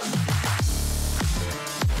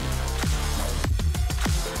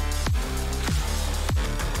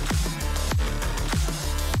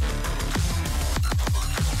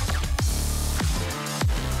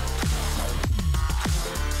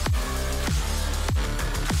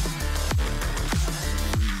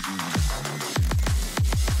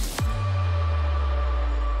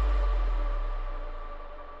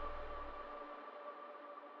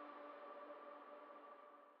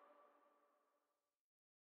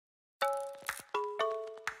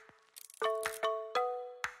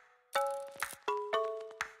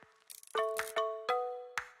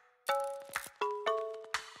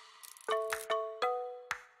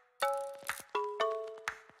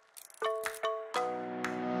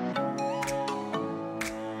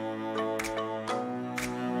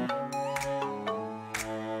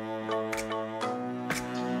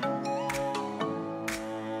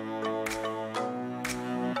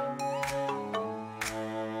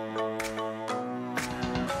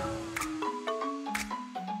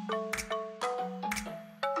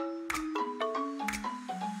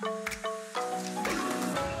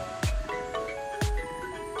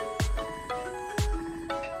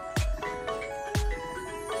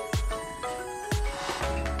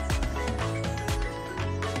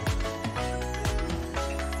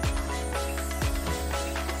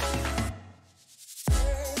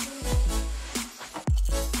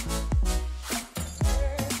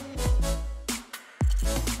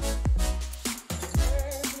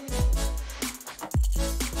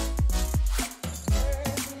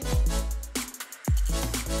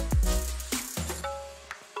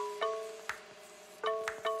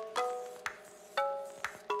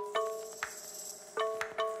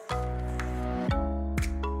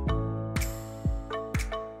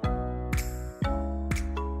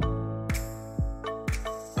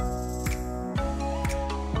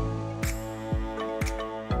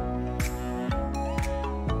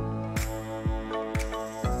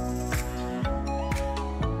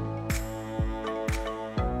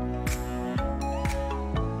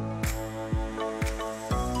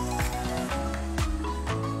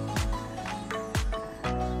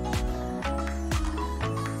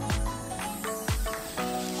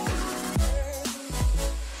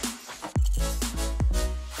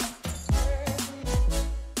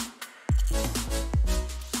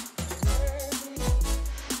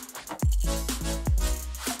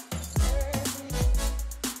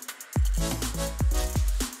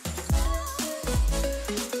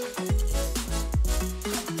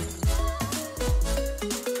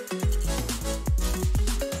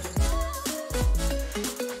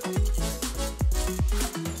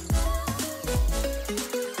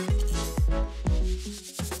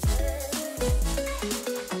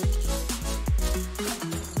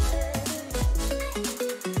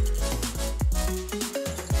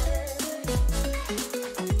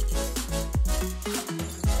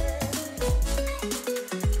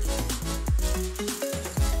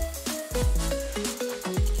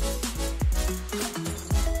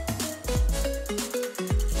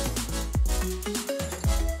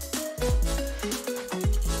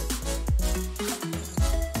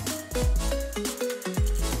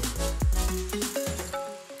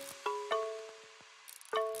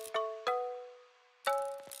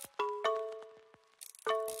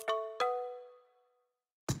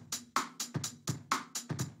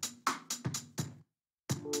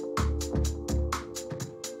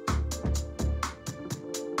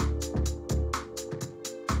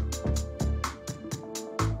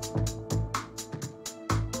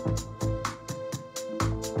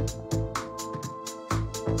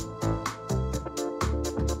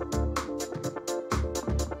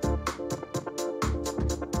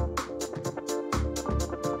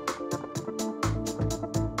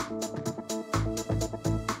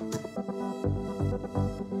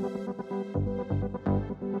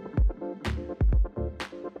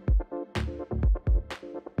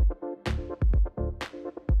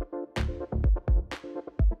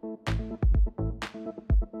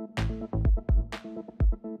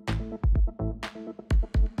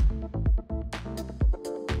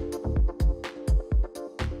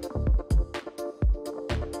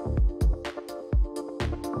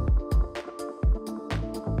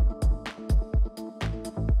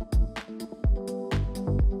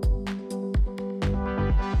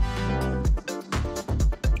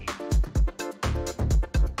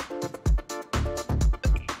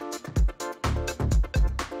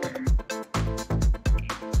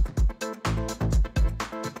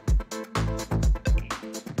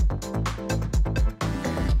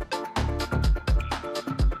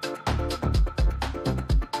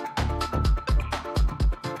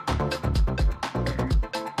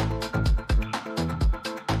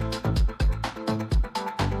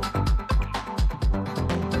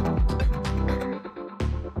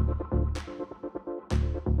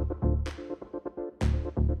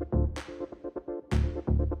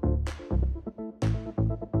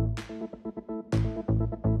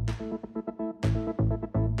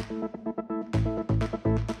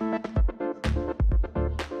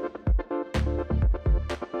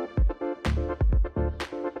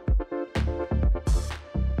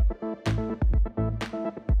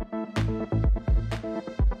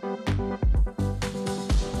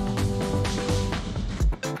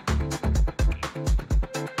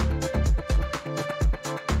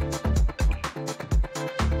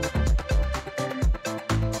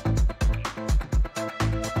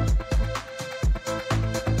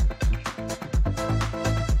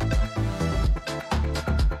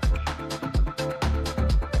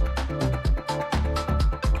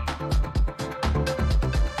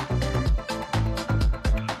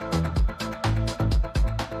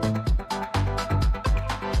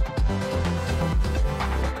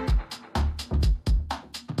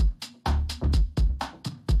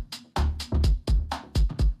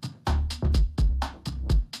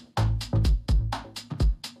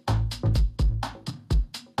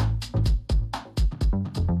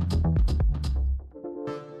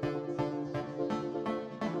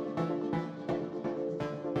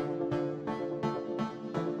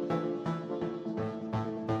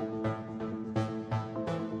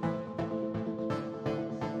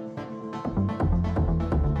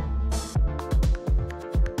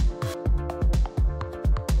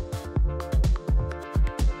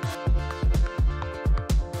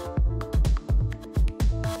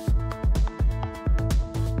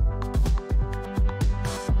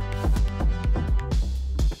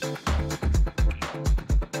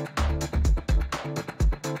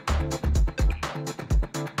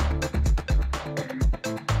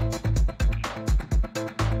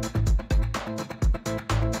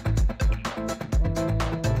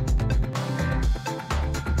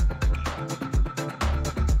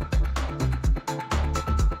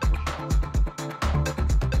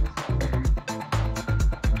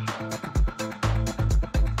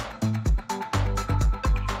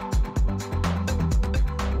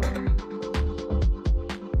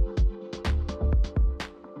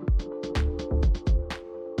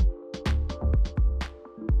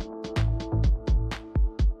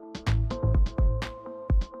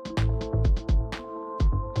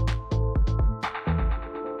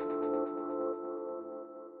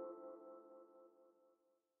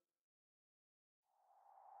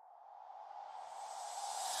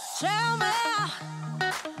 Tell me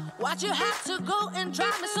why'd you have to go and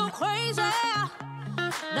drive me so crazy?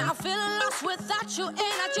 Now I'm feeling lost without you, and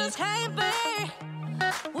I just can't be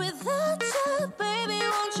without you, baby.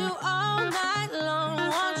 Want you all night long,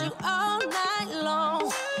 want you all night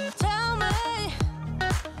long. Tell me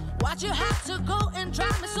why'd you have to go and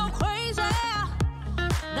drive me so crazy?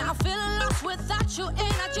 Now I'm feeling lost without you, and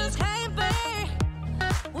I just can't be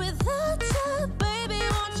without you, baby.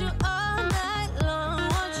 Want you all night long,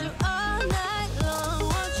 want you all night long,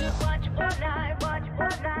 want you all night, all night, all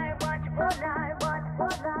night, all night, all night,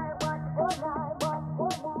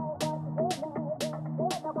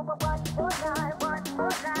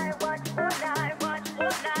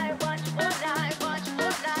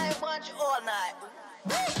 all night.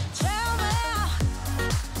 Tell me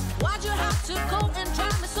why'd you have to go and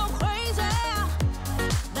drive me so crazy?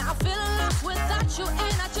 Now I'm feeling lost without you,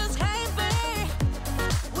 and I just can't be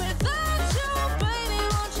without you, baby.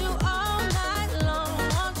 Want you all night long,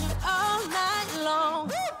 want you all night long.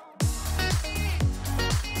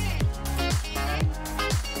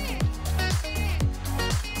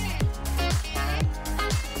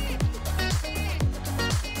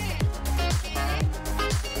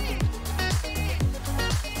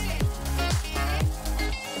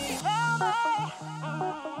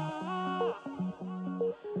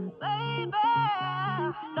 Baby,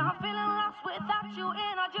 now I'm feeling lost without you,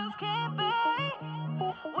 and I just can't be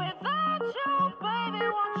without you, baby.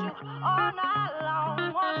 Want you all night long,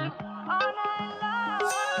 want you all night long.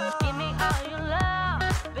 Give me all your love,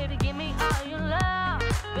 baby. Give me all your love,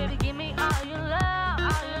 baby. Give me all your love,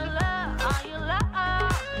 all your love, all your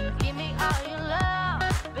love. Give me all your love,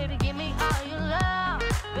 baby. Give me all your love,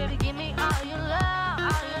 baby. Give me all your love,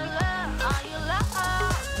 all your love, all your love.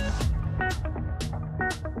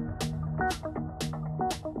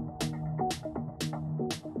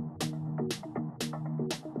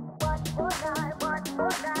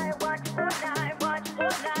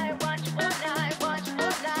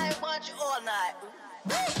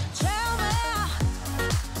 Tell me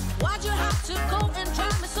why'd you have to go and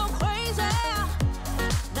drive me so crazy?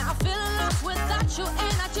 Now I'm feeling lost without you,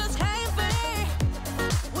 and I just can't be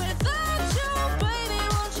without you, baby.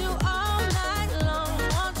 Want you all night long,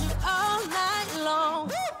 want you all night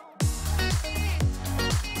long.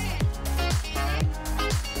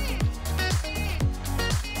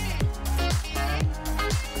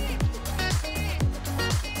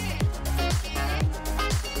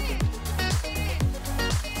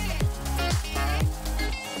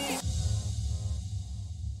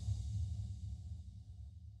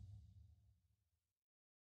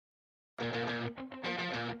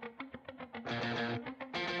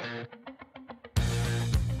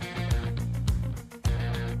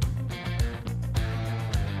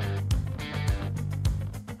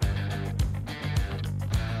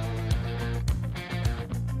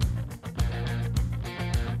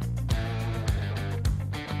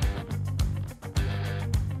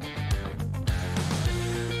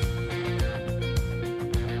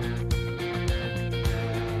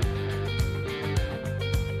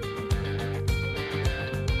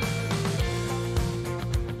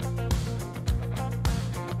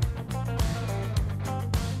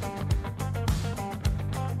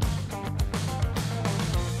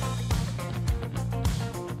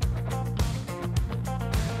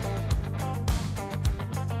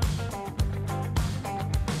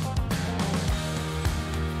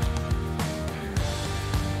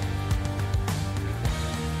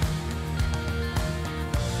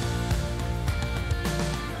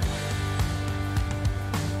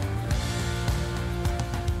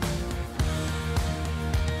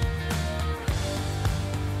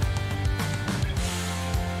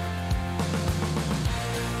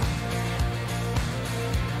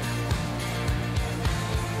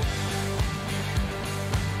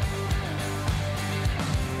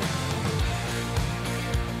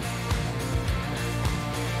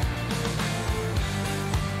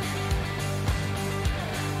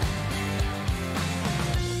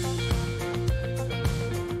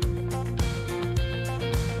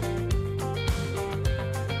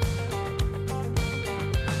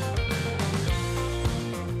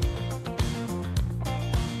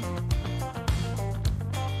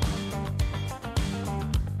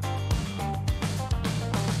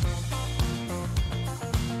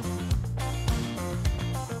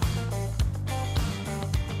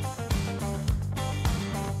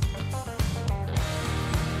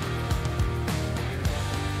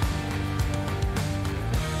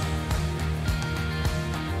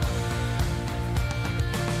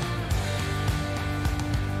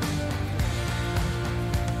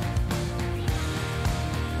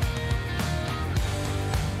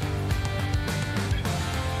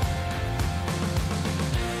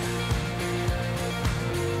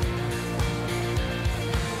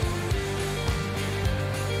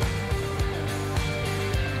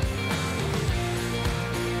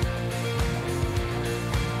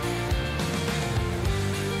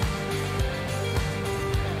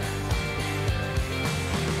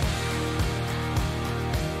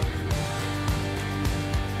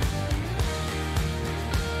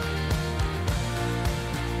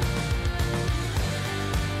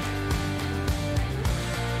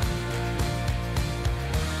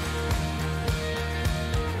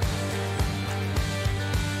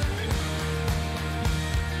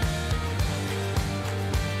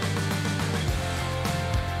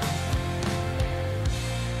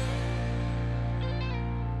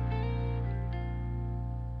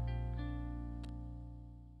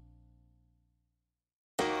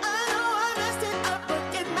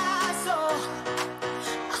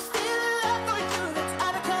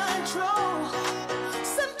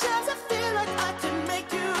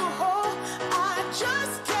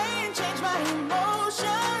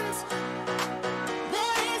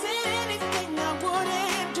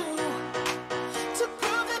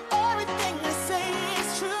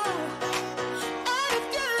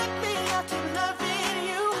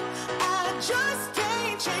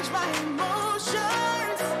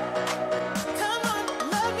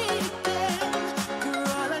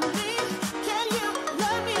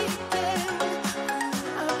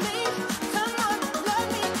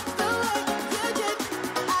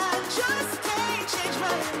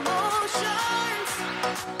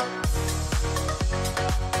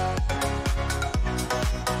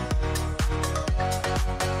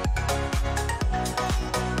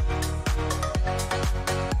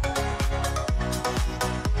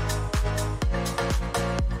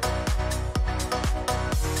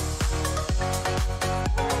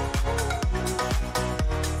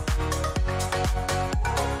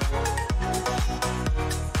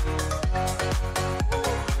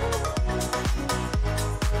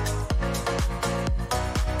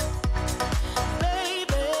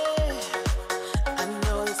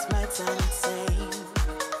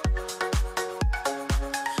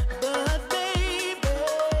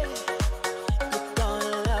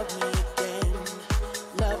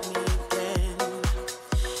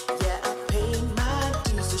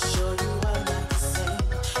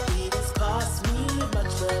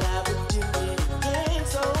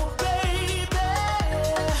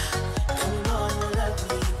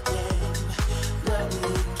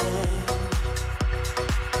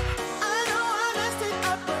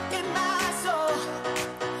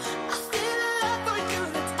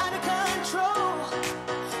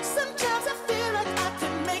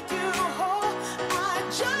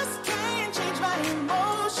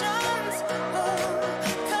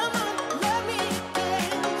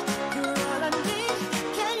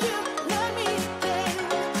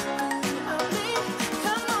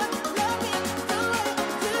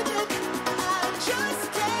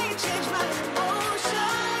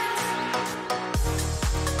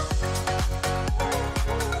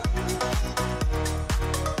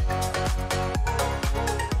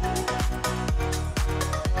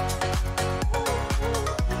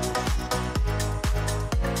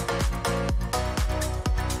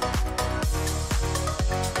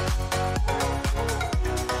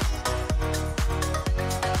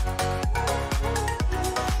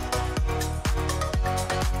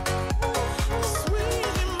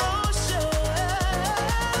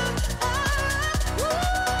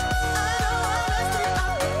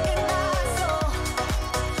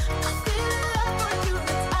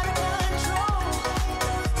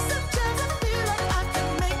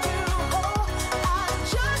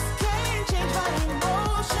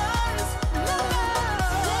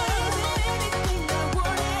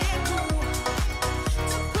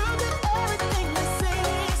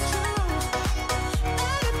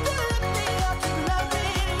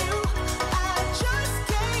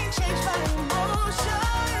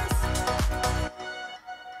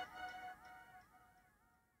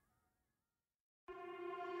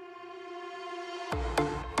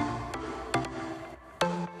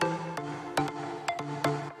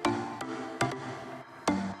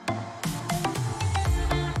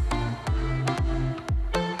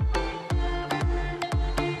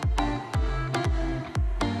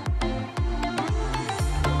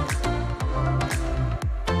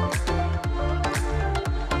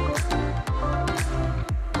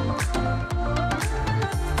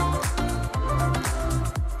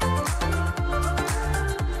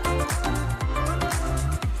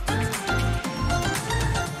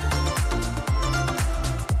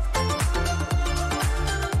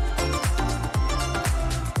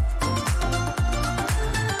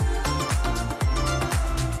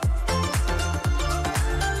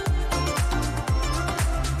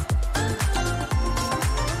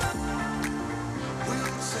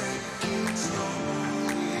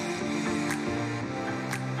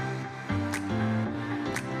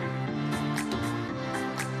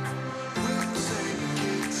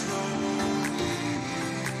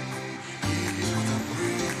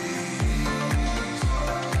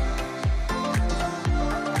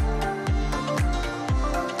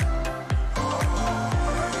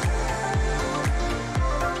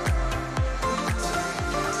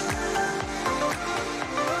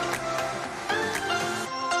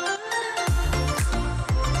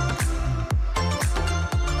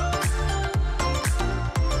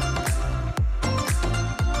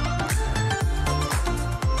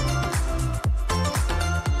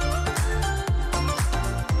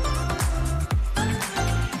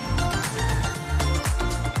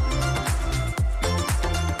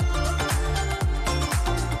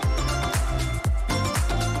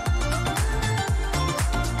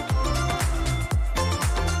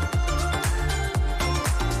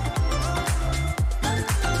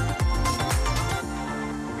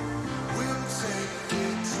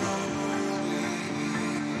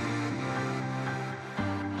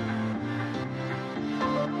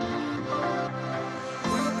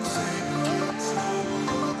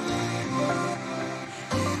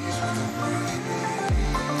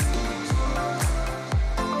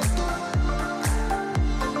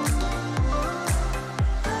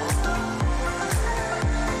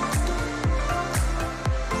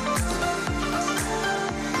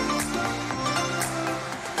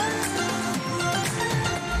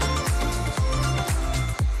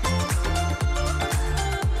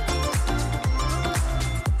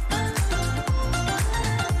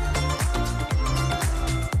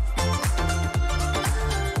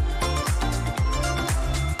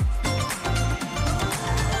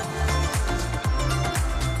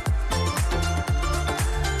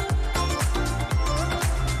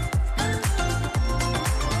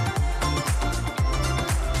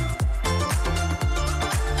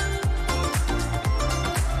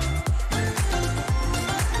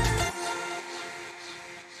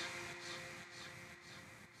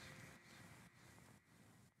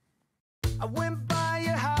 I went by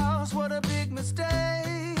your house, what a big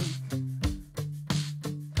mistake.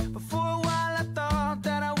 But for a while I thought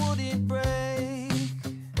that I wouldn't break.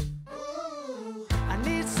 I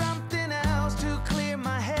need something else to clear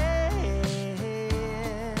my head,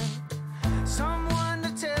 someone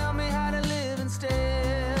to tell me how to live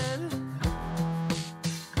instead.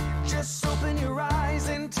 Just open your eyes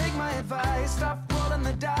and take my advice. Stop rolling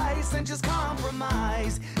the dice and just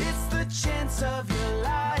compromise. It's the chance of your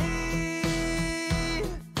life.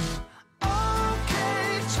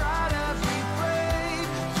 Okay, try to be brave.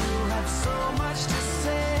 You have so much to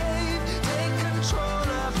save. Take control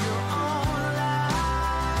of your own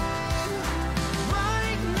life.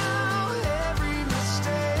 Right now, every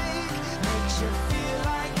mistake makes you feel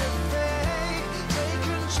like a fake. Take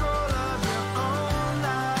control of your own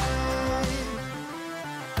life.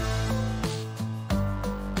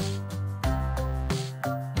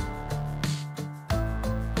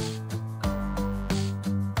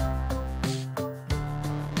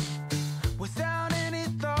 Without any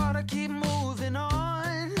thought, I keep moving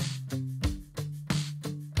on.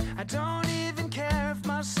 I don't even care if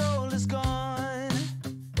my soul is gone.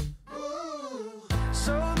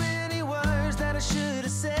 So many words that I should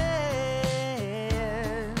have said.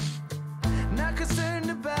 Not concerned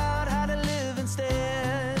about how to live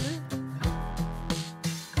instead.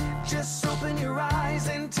 Just open your eyes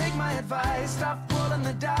and take my advice. Stop rolling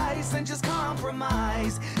the dice and just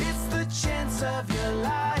compromise. It's the chance of your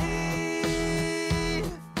life.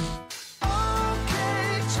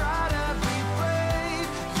 Okay, try to be brave.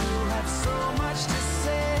 You have so much to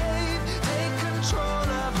save. Take control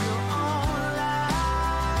of your own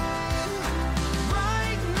life.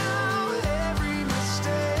 Right now, every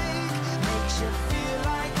mistake makes you feel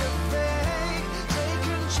like a fake. Take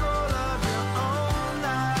control of your own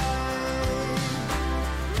life.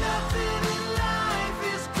 Nothing in life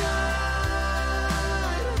is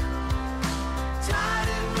good. Tired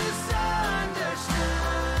and misunderstood.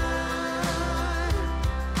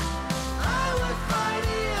 I would fight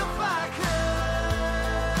if I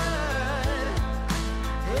could.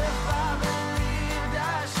 If I believed I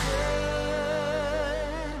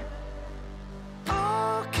should.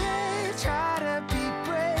 Okay, try to be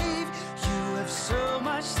brave. You have so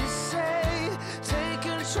much to say. Take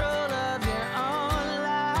control of your own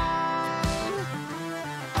life.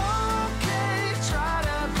 Okay, try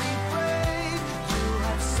to be brave. You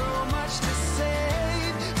have so much to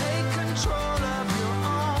say. Take control of your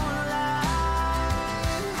own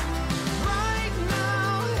life. Right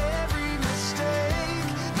now, every mistake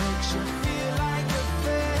makes you feel like a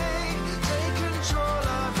fake. Take control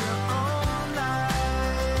of your own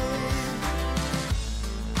life.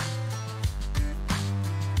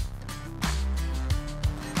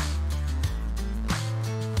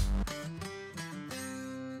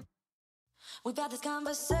 We've had this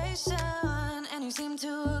conversation and you seem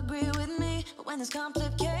to agree with me. But when there's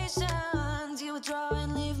complications, you withdraw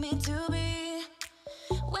and leave me to be.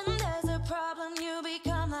 When there's a problem, you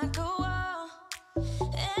become like a wall.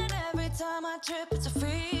 And every time I trip, it's a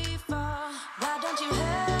free fall. Why don't you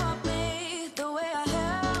help me the way I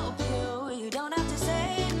help you? You don't have to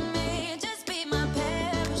save me, just be my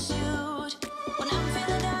parachute. When I'm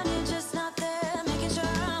feeling down, you're just not there, making sure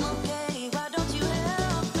I'm okay. Why don't you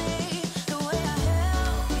help me the way I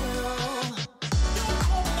help you?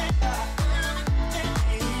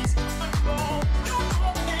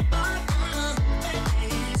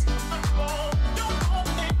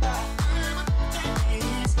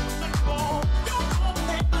 Don't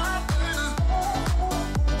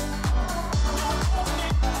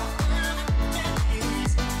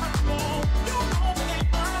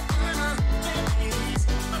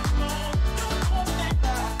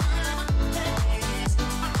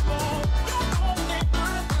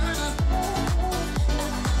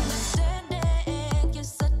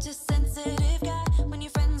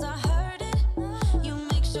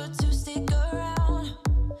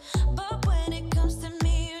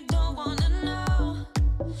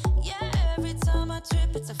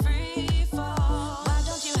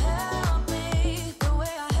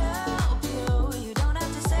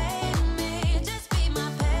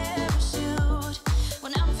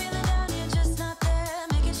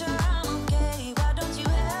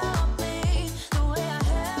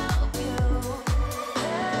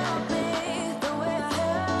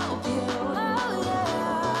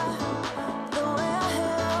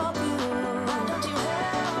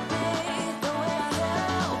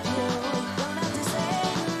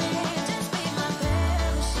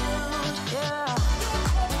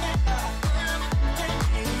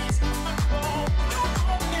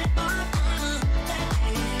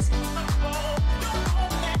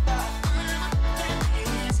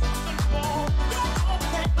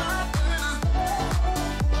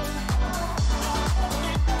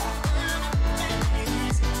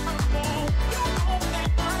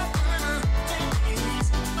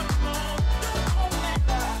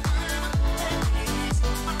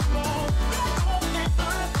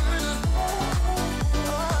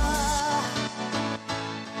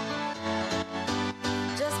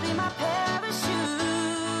past.